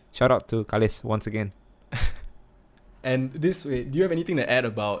 Shout out to Kalis once again. And this way, do you have anything to add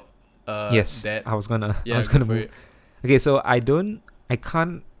about yes, that? I was gonna Go for move. it. Okay, so I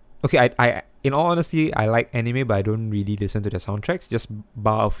can't. Okay, I in all honesty, I like anime, but I don't really listen to the soundtracks. Just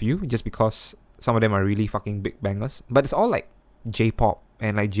bar a few, just because some of them are really fucking big bangers. But it's all like J-pop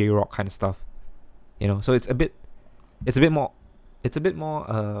and like J-rock kind of stuff, you know. So it's a bit more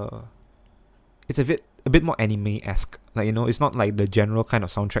anime-esque. Like, you know, it's not like the general kind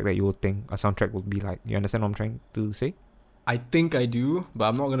of soundtrack that you would think a soundtrack would be like. You understand what I'm trying to say? I think I do, but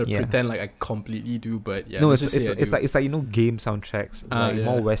I'm not gonna pretend like I completely do. But yeah, no, let's it's just say I do. like you know, game soundtracks, like yeah.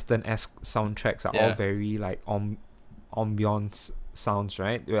 more Western-esque soundtracks are all Yeah. very like ambiance sounds,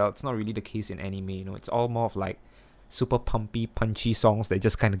 right? Well, it's not really the case in anime. You know, it's all more of like super pumpy, punchy songs that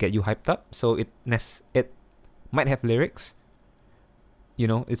just kind of get you hyped up. So it might have lyrics. You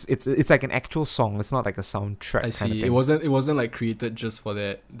know, it's like an actual song. It's not like a soundtrack. I see. Kind of thing. It wasn't like created just for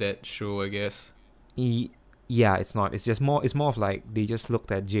that show, I guess. Yeah, it's not. It's more of like they just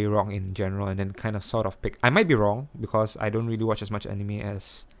looked at J-rock in general and then kind of sort of picked. I might be wrong because I don't really watch as much anime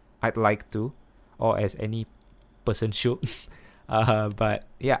as I'd like to, or as any person should. But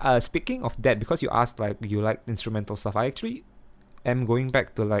yeah. Speaking of that, because you asked like you like instrumental stuff, I actually am going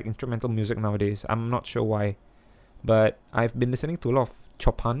back to like instrumental music nowadays. I'm not sure why, but I've been listening to a lot of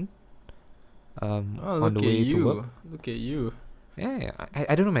Chopin. On the way to work. Look at you. Yeah.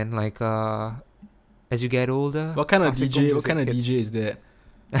 I don't know, man. Like as you get older, What kind of classical DJ? What kind of music DJ is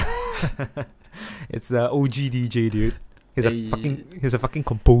that? It's the OG DJ, dude. He's Hey. a fucking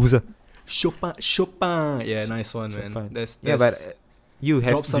composer. Chopin. Yeah, nice one, man. Chopin. That's Yeah, but you have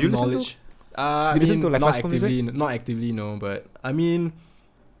drop some do you listen knowledge. Do you listen to like not classical music? actively, not actively, no. But I mean,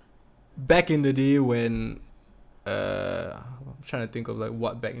 back in the day when, I'm trying to think of like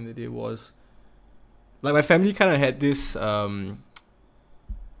what back in the day was. Like my family kind of had this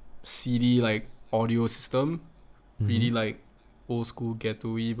CD like audio system, really like old school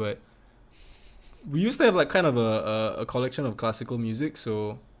ghetto-y, but we used to have like kind of a collection of classical music,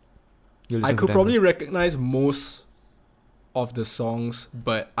 so I could probably recognize most of the songs,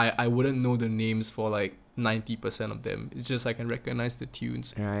 but I wouldn't know the names for like 90% of them. It's just I can recognize the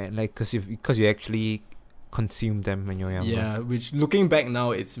tunes. Right, like because you actually consumed them when you're younger. Yeah, which looking back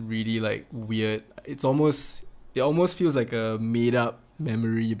now, it's really like weird. It almost feels like a made up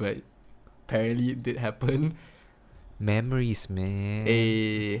memory, but apparently it did happen. Memories,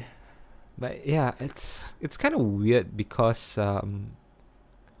 man. But yeah, it's kind of weird because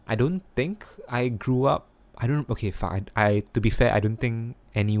I don't think I grew up. I don't. Okay, fine. I to be fair, I don't think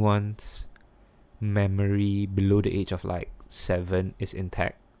anyone's memory below the age of like 7 is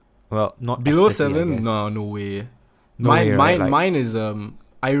intact. Well, not below actively, I 7. guess. No way. No way, right? Mine is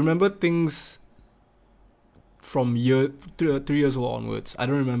I remember things from 3 years old onwards. I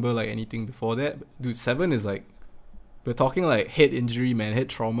don't remember like anything before that. Dude, 7 is like, we're talking like head injury, man, head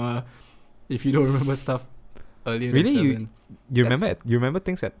trauma. If you don't remember stuff earlier Really? than 7. You remember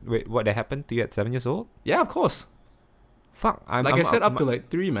things what that happened to you at 7 years old? Yeah, of course. Fuck, I said up to like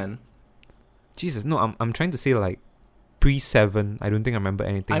 3, man. Jesus, no, I'm trying to say like pre-7. I don't think I remember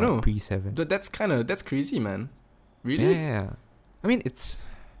anything. I know. Like pre-7. That's crazy, man. Really? Yeah. I mean, it's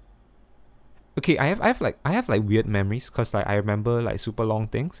okay. I have like weird memories because like I remember like super long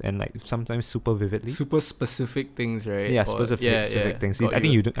things and like sometimes super vividly. Super specific things, right? Yeah, Or, specific things. I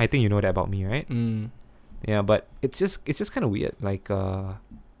think you know that about me, right? Yeah, but it's just kind of weird. Like I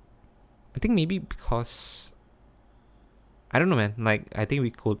think maybe because I don't know, man. Like I think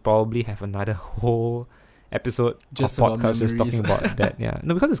we could probably have another whole episode just of about podcast just memories. talking about that. Yeah,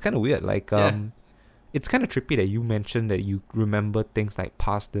 no, because it's kind of weird. Like it's kind of trippy that you mentioned that you remember things like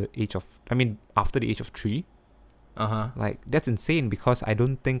past the age of, after the age of 3. Like that's insane because I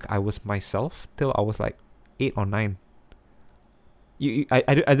don't think I was myself till I was like 8 or 9.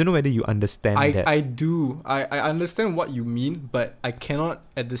 I don't know whether you understand that. I do. I understand what you mean, but I cannot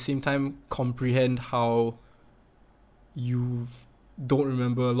at the same time comprehend how you don't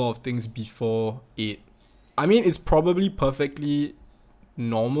remember a lot of things before 8. I mean, it's probably perfectly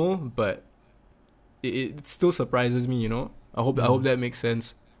normal, but it still surprises me, you know? I hope that makes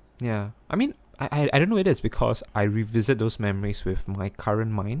sense. Yeah. I mean, I don't know whether it's because I revisit those memories with my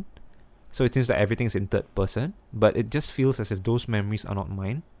current mind. So it seems like everything's in third person, but it just feels as if those memories are not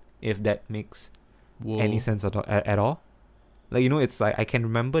mine, if that makes any sense at all. Like, you know, it's like I can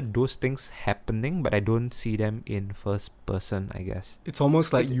remember those things happening, but I don't see them in first person, I guess. It's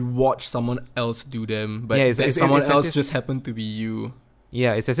almost like you watch someone else do them, but someone else just happened to be you.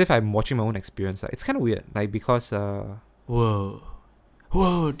 Yeah, it's as if I'm watching my own experience. Like, it's kind of weird, like because whoa,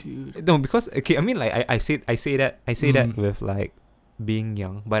 dude. No, because okay, I mean, like I say that with like being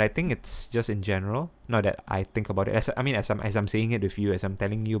young, but I think it's just in general. Not that I think about it. As I'm saying it with you, as I'm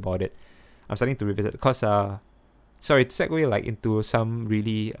telling you about it, I'm starting to revisit. Cause sorry, to segue like into some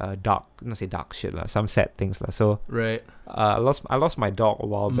really dark shit lah, some sad things lah. So right, I lost my dog a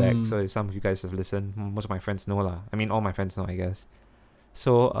while back. So if some of you guys have listened, most of my friends know lah. I mean, all my friends know, I guess.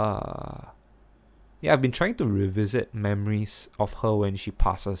 So yeah, I've been trying to revisit memories of her when she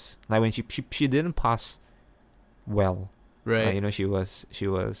passes. Like when she didn't pass well. Right. You know, she was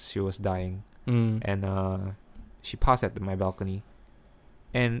dying. And she passed at my balcony.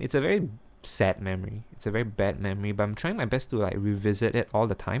 And it's a very sad memory. It's a very bad memory, but I'm trying my best to like revisit it all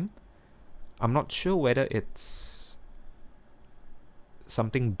the time. I'm not sure whether it's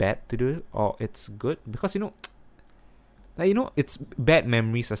something bad to do or it's good, because it's bad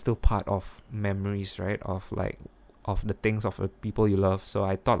memories are still part of memories, right? Of the things of the people you love. So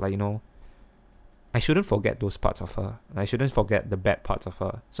I thought I shouldn't forget those parts of her. I shouldn't forget the bad parts of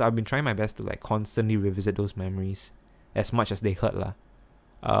her. So I've been trying my best to like constantly revisit those memories as much as they hurt lah.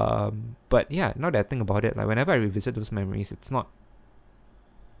 But yeah, now that I think about it, like whenever I revisit those memories, it's not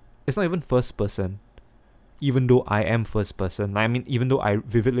even first person. Even though I am first person, I mean, even though I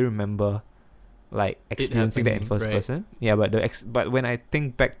vividly remember like experiencing that in first person, yeah. But when I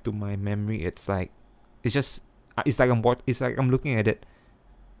think back to my memory, it's like I'm looking at it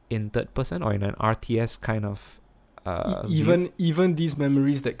in third person or in an RTS kind of even these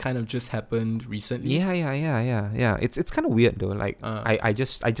memories that kind of just happened recently. Yeah. It's kind of weird though. Like I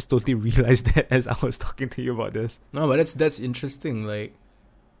just totally realized that as I was talking to you about this. No, but that's interesting. Like,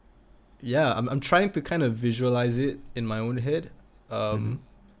 yeah, I'm trying to kind of visualize it in my own head. But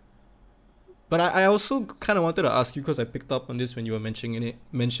I also kind of wanted to ask you, because I picked up on this when you were mentioning it.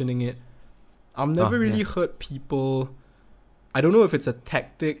 I've never really heard people. I don't know if it's a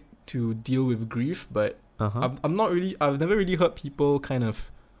tactic to deal with grief, but I've never really heard people kind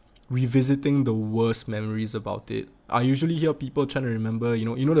of revisiting the worst memories about it. I usually hear people trying to remember,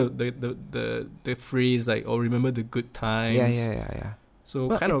 the phrase like, "Oh, remember the good times." Yeah. So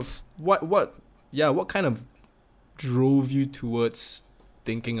what kind of drove you towards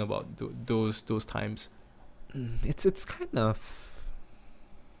thinking about those times? It's kind of,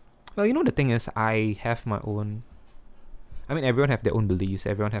 well, the thing is, I have my own. I mean, everyone have their own beliefs.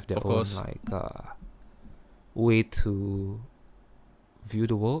 Everyone have their own like way to view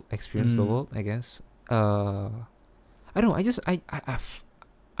the world, experience the world, I guess. I don't know.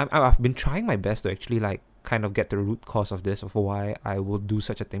 I've been trying my best to actually like kind of get to the root cause of this, of why I will do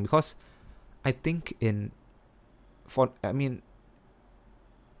such a thing, because I think in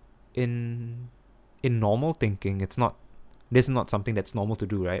normal thinking, this is not something that's normal to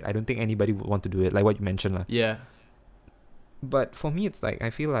do, right? I don't think anybody would want to do it, like what you mentioned, lah. Yeah. But for me, it's like I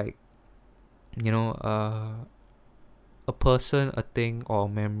feel like, a person, a thing, or a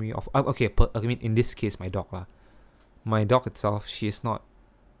memory of in this case, my dog lah. My dog itself, she's not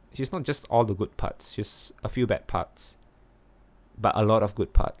just all the good parts. She's a few bad parts, but a lot of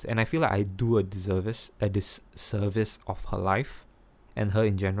good parts. And I feel like I do a disservice of her life and her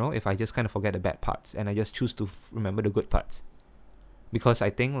in general if I just kind of forget the bad parts and I just choose to remember the good parts. Because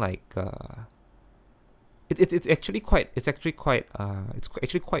I think like it's actually quite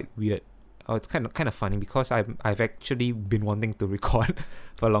weird. It's kind of funny because I've actually been wanting to record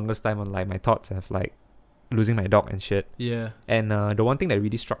for the longest time on like my thoughts of like losing my dog and shit. Yeah. And the one thing that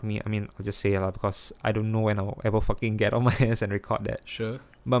really struck me, I mean, I'll just say it because I don't know when I'll ever fucking get on my hands and record that. Sure.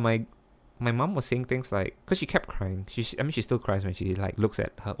 But my mom was saying things like, because she kept crying. She still cries when she like looks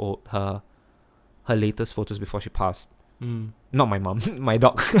at her latest photos before she passed. Not my mom, my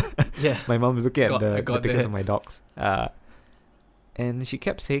dog. Yeah. My mom was looking at the pictures of my dogs. And she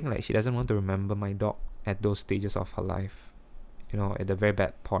kept saying like she doesn't want to remember my dog at those stages of her life, at the very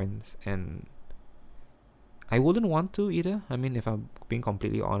bad points. And I wouldn't want to either. I mean, if I'm being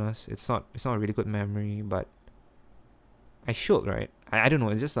completely honest, it's not a really good memory, but I should, right? I don't know.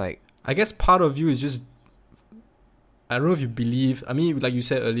 It's just like, I guess part of you is just, I don't know if you believe. I mean, like you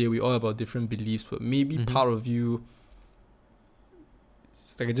said earlier, we all have our different beliefs, but maybe part of you,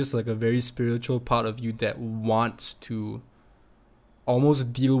 it's like just like a very spiritual part of you that wants to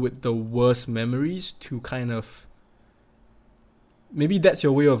almost deal with the worst memories to kind of, maybe that's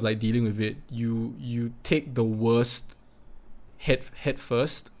your way of like dealing with it. You take the worst head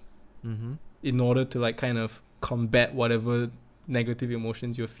first, in order to like kind of combat whatever negative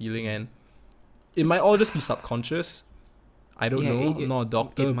emotions you're feeling, and it might all just be subconscious. I don't know. I'm not a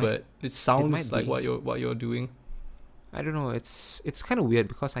doctor, but it sounds like what you're doing. I don't know. It's kind of weird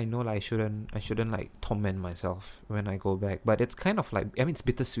because I know like I shouldn't like torment myself when I go back, but it's kind of like, I mean, it's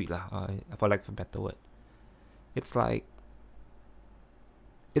bittersweet lah. For lack of a better word, it's like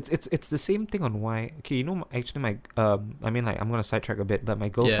it's the same thing on why. Okay, actually my I mean like I'm gonna sidetrack a bit, but my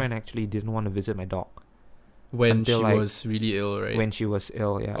girlfriend actually didn't want to visit my dog when she was really ill, right? When she was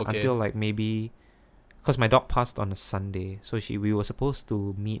ill, yeah. Okay. Until like maybe, because my dog passed on a Sunday, so we were supposed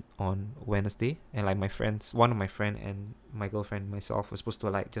to meet on Wednesday, and like one of my friend and my girlfriend and myself were supposed to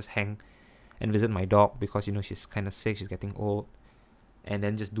like just hang and visit my dog because she's kind of sick, she's getting old, and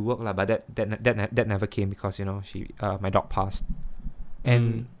then just do work lah. But that never came because my dog passed,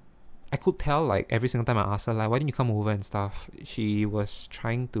 and I could tell like every single time I asked her like, why didn't you come over and stuff, she was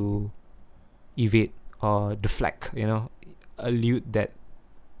trying to evade or deflect, elude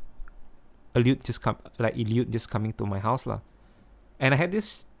just coming to my house lah. And I had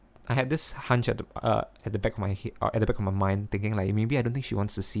this hunch at the back of my mind, thinking like maybe I don't think she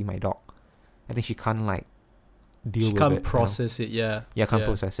wants to see my dog. I think she can't like deal with it. She can't process it, yeah. Yeah, can't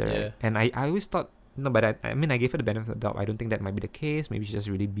process it, right? Yeah. And I always thought, no, but I mean I gave her the benefit of the doubt. I don't think that might be the case. Maybe she's just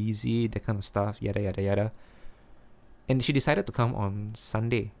really busy, that kind of stuff, yada yada yada. And she decided to come on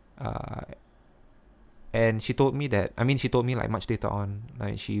Sunday. And she told me like much later on,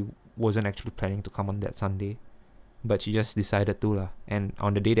 like she wasn't actually planning to come on that Sunday, but she just decided to lah. And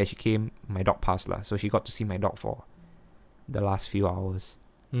on the day that she came, my dog passed lah, so she got to see my dog for the last few hours.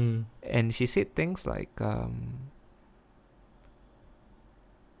 And she said things like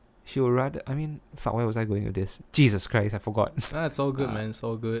she would rather, I mean, fuck, where was I going with this? Jesus Christ, I forgot. It's all good, man. It's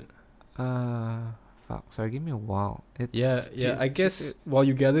all good. Fuck, sorry, give me a while. I guess while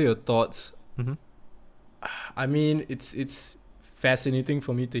you gather your thoughts, I mean, it's fascinating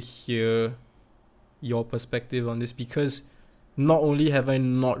for me to hear your perspective on this, because not only have I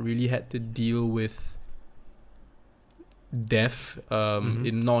not really had to deal with death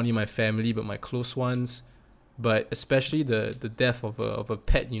in not only my family but my close ones, but especially the death of a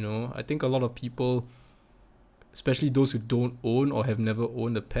pet. I think a lot of people, especially those who don't own or have never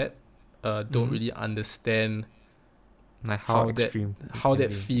owned a pet, don't really understand like how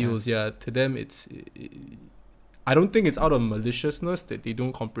that feels. Yeah, to them I don't think it's out of maliciousness that they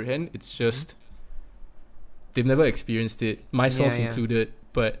don't comprehend. It's just they've never experienced it, myself included.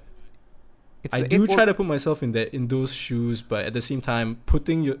 But I do try to put myself in those shoes, but at the same time,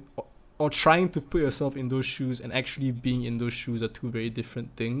 trying to put yourself in those shoes and actually being in those shoes are two very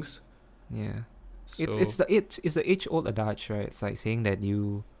different things. Yeah. So It's the age old adage, right? It's like saying that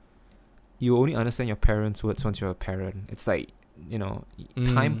you only understand your parents' words once you're a parent. It's like,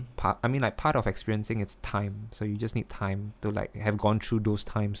 time. Part of experiencing it's time. So you just need time to like have gone through those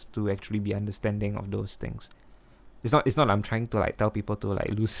times to actually be understanding of those things. It's not I'm trying to like tell people to like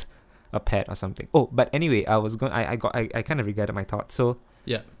lose a pet or something. Oh, but anyway, I kind of regretted my thoughts. So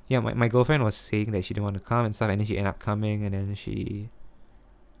yeah, my girlfriend was saying that she didn't want to come and stuff, and then she ended up coming, and then she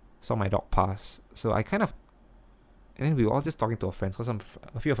saw my dog pass. So I kind of, and then we were all just talking to our friends, because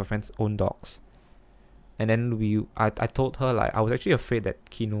a few of our friends own dogs. And then I told her, like, I was actually afraid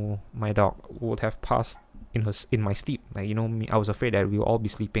that Kino, my dog, would have passed in my sleep. Like, me, I was afraid that we would all be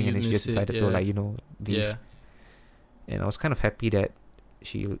sleeping, and then she just decided to like, leave. Yeah. And I was kind of happy that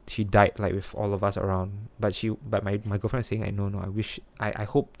she died like with all of us around. But my girlfriend was saying, like, no, I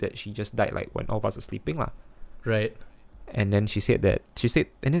hope that she just died like when all of us are sleeping lah. Right. And then she said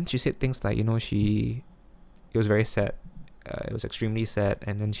things like, it was very sad. It was extremely sad,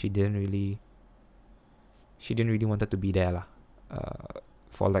 and then she didn't really wanted to be there lah.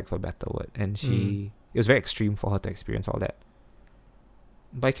 For lack of a better word. And it was very extreme for her to experience all that.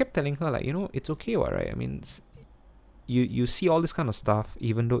 But I kept telling her, like, it's okay, right? I mean, you see all this kind of stuff,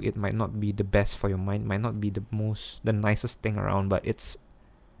 even though it might not be the best for your mind, might not be the nicest thing around, but it's,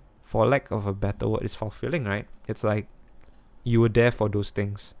 for lack of a better word, it's fulfilling, right? It's like you were there for those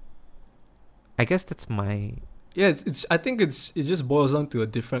things. I guess that's my... Yeah, I think it just boils down to a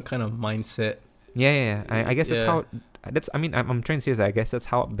different kind of mindset. Yeah. I guess that's how... I'm trying to say is that I guess that's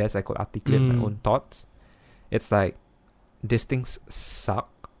how best I could articulate my own thoughts. It's like, these things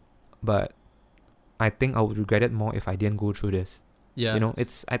suck, but I think I would regret it more if I didn't go through this. Yeah.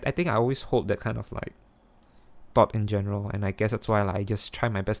 I think I always hold that kind of like thought in general, and I guess that's why like, I just try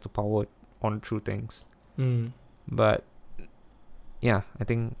my best to power on through things. But yeah, I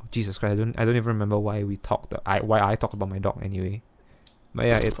think, Jesus Christ, I don't even remember why we talked. Why I talked about my dog anyway. But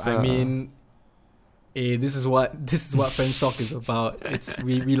yeah, it's. This is what French talk is about. It's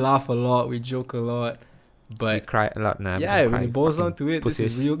we laugh a lot, we joke a lot, but we cry a lot. Yeah, when it boils down to it,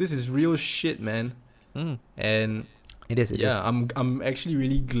 pussies. This is real shit, man. And it is. I'm actually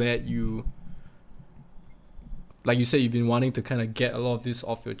really glad you. Like you said, you've been wanting to kind of get a lot of this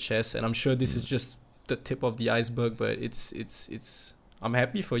off your chest, and I'm sure this is just the tip of the iceberg, but it's I'm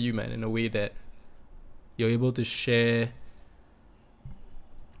happy for you, man, in a way that you're able to share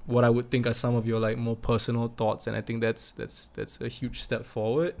what I would think are some of your like more personal thoughts, and I think that's a huge step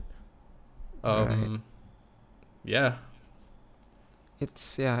forward. Right. Yeah.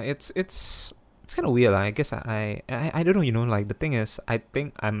 It's kind of weird. I guess I don't know. Like the thing is, I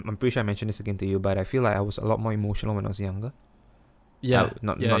think I'm pretty sure I mentioned this again to you, but I feel like I was a lot more emotional when I was younger. Yeah.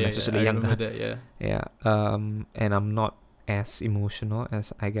 Not necessarily younger. I remember that. Yeah. And I'm not as emotional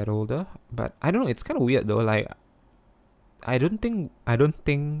as I get older. But I don't know. It's kind of weird though. Like, I don't think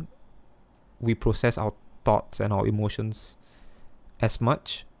we process our thoughts and our emotions as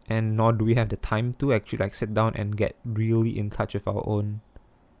much, and nor do we have the time to actually like sit down and get really in touch with our own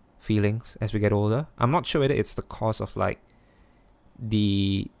feelings as we get older. I'm not sure whether it's the cause of like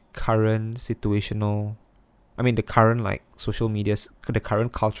the current the current like social medias, the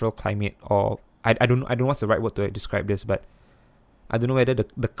current cultural climate, or I don't know what's the right word to describe this, but I don't know whether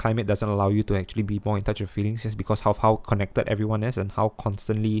the climate doesn't allow you to actually be more in touch with feelings just because of how connected everyone is and how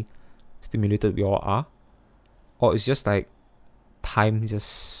constantly stimulated we all are, or it's just like time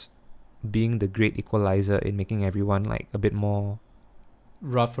just being the great equalizer in making everyone like a bit more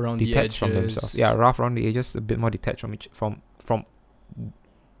rough around detached the edges. from themselves. Yeah, rough around the edges, a bit more detached from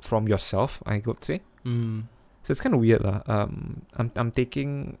yourself, I could say. So it's kind of weird lah. I'm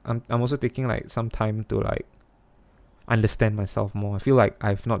also taking like some time to like understand myself more. I feel like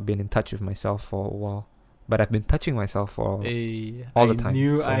I've not been in touch with myself for a while, but I've been touching myself for all the time.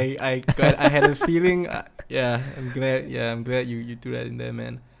 I had a feeling. I'm glad you threw that in there,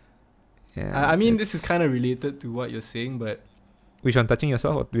 man. Yeah, I mean, this is kind of related to what you're saying, but which one, touching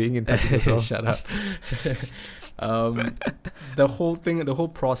yourself or being in touch with yourself? Shut up. The whole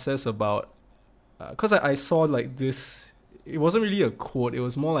process about, because I saw like this. It wasn't really a quote. It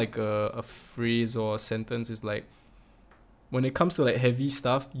was more like a phrase or a sentence. It's like, when it comes to like heavy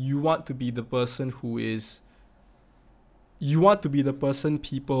stuff, you want to be the person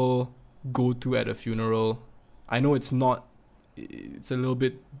people go to at a funeral. I know it's a little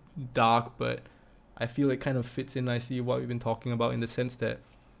bit dark, but I feel it kind of fits in nicely what we've been talking about, in the sense that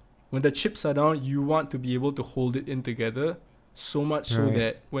when the chips are down, you want to be able to hold it in together, so much so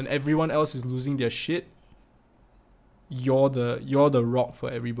that when everyone else is losing their shit, you're the rock for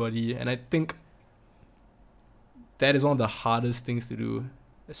everybody. And I think that is one of the hardest things to do,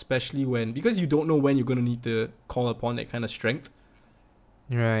 especially because you don't know when you're gonna need to call upon that kind of strength.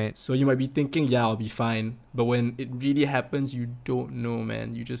 Right. So you might be thinking, yeah, I'll be fine, but when it really happens, you don't know,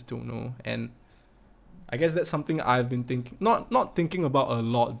 man. You just don't know. And I guess that's something I've been thinking, not thinking about a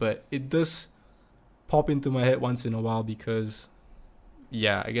lot, but it does pop into my head once in a while because,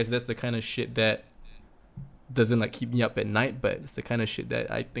 yeah, I guess that's the kind of shit that doesn't like keep me up at night, but it's the kind of shit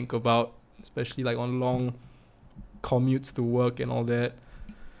that I think about, especially like on long commutes to work and all that.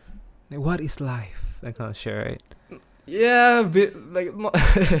 Like, what is life? That kind of shit, right? Yeah, a bit like not.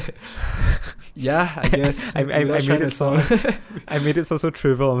 Yeah, I guess. I made it sound. I made it so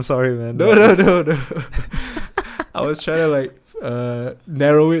trivial. I'm sorry, man. No. I was trying to like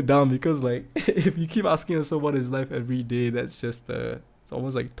narrow it down because like if you keep asking us, so what is life every day? That's just it's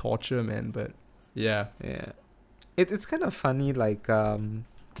almost like torture, man. But yeah. It's kind of funny. Like I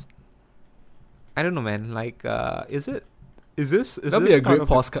don't know, man. Like that'll be a great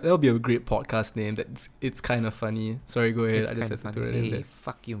podcast. That'll be a great podcast name. It's kind of funny. Sorry, go ahead. It's I just kind have of to funny. throw it in Hey, there.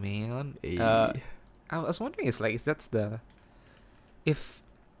 fuck you, man. Hey. I was wondering, is that's the, if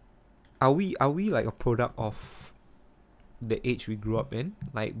are we like a product of the age we grew up in,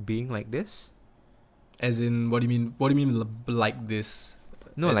 like being like this? As in, what do you mean like this?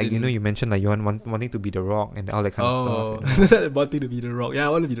 No, As like in, you mentioned like you wanting to be the Rock and all that kind of stuff. Oh, wanting to be the Rock. Yeah, I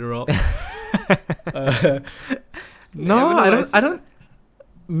want to be the Rock. No, Yeah, I don't.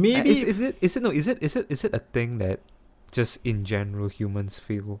 Maybe is it a thing that just in general humans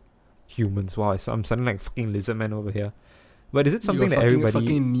feel? Humans, wow! I'm sounding like fucking lizard man over here. But is it something that everybody?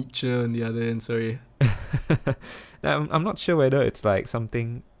 Fucking Nietzsche on the other end. Sorry. I'm not sure whether it's like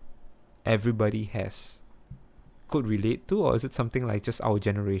something everybody could relate to, or is it something like just our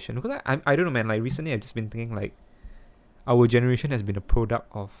generation? Because I don't know, man. Like recently, I've just been thinking like our generation has been a product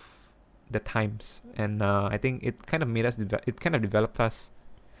of the times, and I think it kind of made us developed us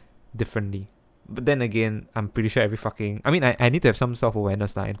differently. But then again, I'm pretty sure I need to have some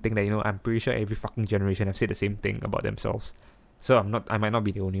self-awareness and think that, I'm pretty sure every fucking generation have said the same thing about themselves. So I might not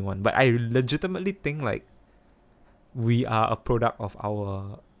be the only one, but I legitimately think like we are a product of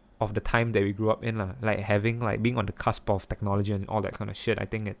the time that we grew up in, like having like being on the cusp of technology and all that kind of shit. I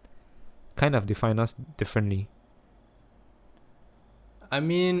think it kind of defines us differently. I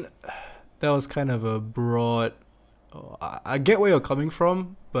mean, that was kind of a broad. I get where you're coming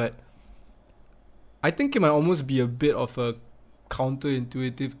from, but I think it might almost be a bit of a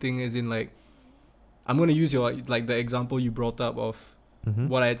counterintuitive thing, as in like, I'm gonna use your like the example you brought up of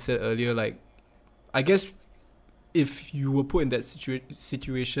what I had said earlier. Like, I guess if you were put in that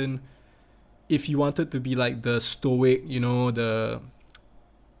situation, if you wanted to be like the stoic, the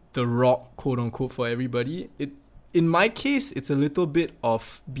Rock, quote unquote, for everybody, in my case, it's a little bit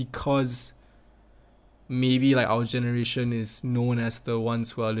of because maybe like our generation is known as the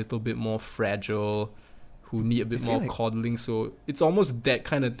ones who are a little bit more fragile, who need a bit more coddling. So it's almost that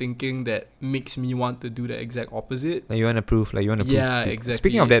kind of thinking that makes me want to do the exact opposite. Like you want to prove. Yeah, exactly.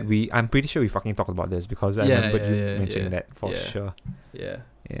 Speaking of that, I'm pretty sure we fucking talked about this because I remember you mentioning that for sure. Yeah.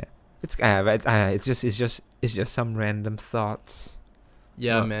 It's just some random thoughts.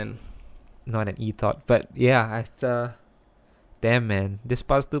 Yeah, man. Not an e-thought, but yeah, damn, man, this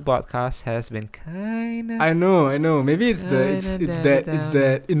past 2 podcasts has been kind of. I know. Maybe it's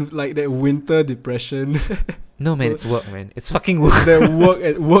that in like that winter depression. No, man, it's work, man. It's fucking work. It's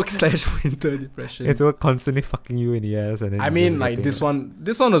the work/winter depression. It's work constantly fucking you in the ass, and then I mean, like this one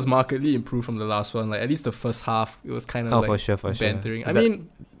was markedly improved from the last one. Like at least the first half, it was kind of for sure, bantering. I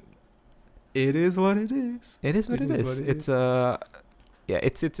mean, it is what it is. It is what it is. It's yeah,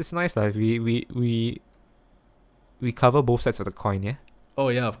 it's nice that we cover both sides of the coin, yeah. Oh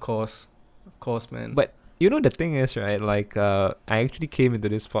yeah, of course, man. But the thing is, right? Like, I actually came into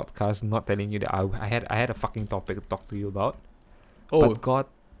this podcast not telling you that I had a fucking topic to talk to you about. Oh, but god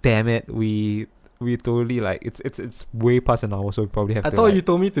damn it, we totally like it's way past an hour, so we probably have. I thought you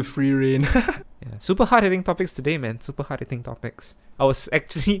told me to free reign. Yeah, super hard hitting topics today, man. Super hard hitting topics. I was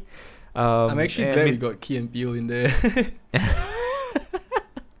actually. I'm actually glad we got Key and Peele in there.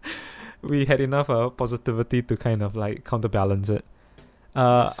 We had enough positivity to kind of like counterbalance it.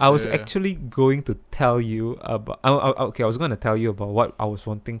 Yes, I was actually going to tell you about. I was going to tell you about what I was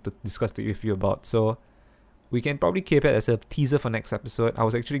wanting to discuss with you about. So we can probably keep it as a teaser for next episode. I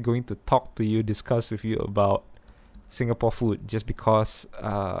was actually going to discuss with you about Singapore food, just because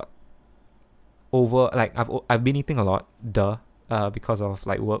I've been eating a lot, because of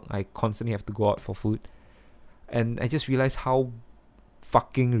like work. I constantly have to go out for food, and I just realized how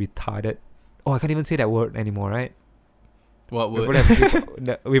fucking retarded. Oh, I can't even say that word anymore, right? What word?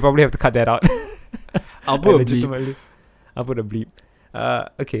 We probably have to cut that out. I'll put a bleep. I'll put a bleep.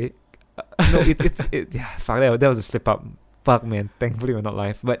 Okay. No, yeah. Fuck, that was a slip up. Fuck, man. Thankfully we're not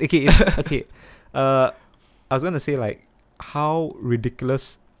live. But okay, it's okay. I was gonna say like how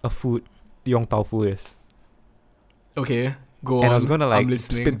ridiculous a food Yong Tau Fu is. Okay, go on. And I was gonna like I'm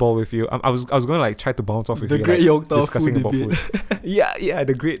listening. spitball with you. I was gonna like try to bounce off with The you. great Like, Yong Tau Fu discussing about debate. food. yeah,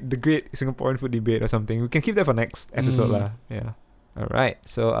 the great Singaporean food debate or something. We can keep that for next episode lah. Yeah. Alright.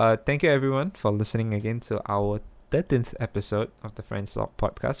 So thank you everyone for listening again to our 13th episode of the Friends Talk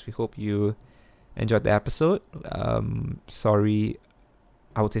podcast. We hope you enjoyed the episode. Sorry,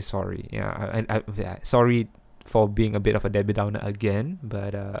 I would say sorry. Yeah, sorry for being a bit of a Debbie Downer again,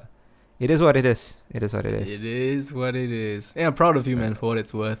 but it is what it is. It is what it is. It is what it is. Yeah, I'm proud of you, man, for what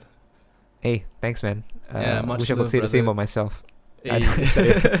it's worth. Hey, thanks, man. Much wish I could love, say the same brother. about myself. Hey.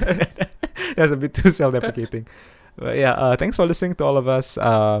 That's a bit too self-deprecating. But yeah, thanks for listening to all of us.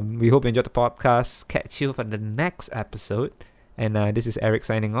 We hope you enjoyed the podcast. Catch you for the next episode. And this is Eric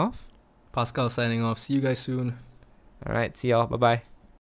signing off. Pascal signing off. See you guys soon. All right, see y'all. Bye-bye.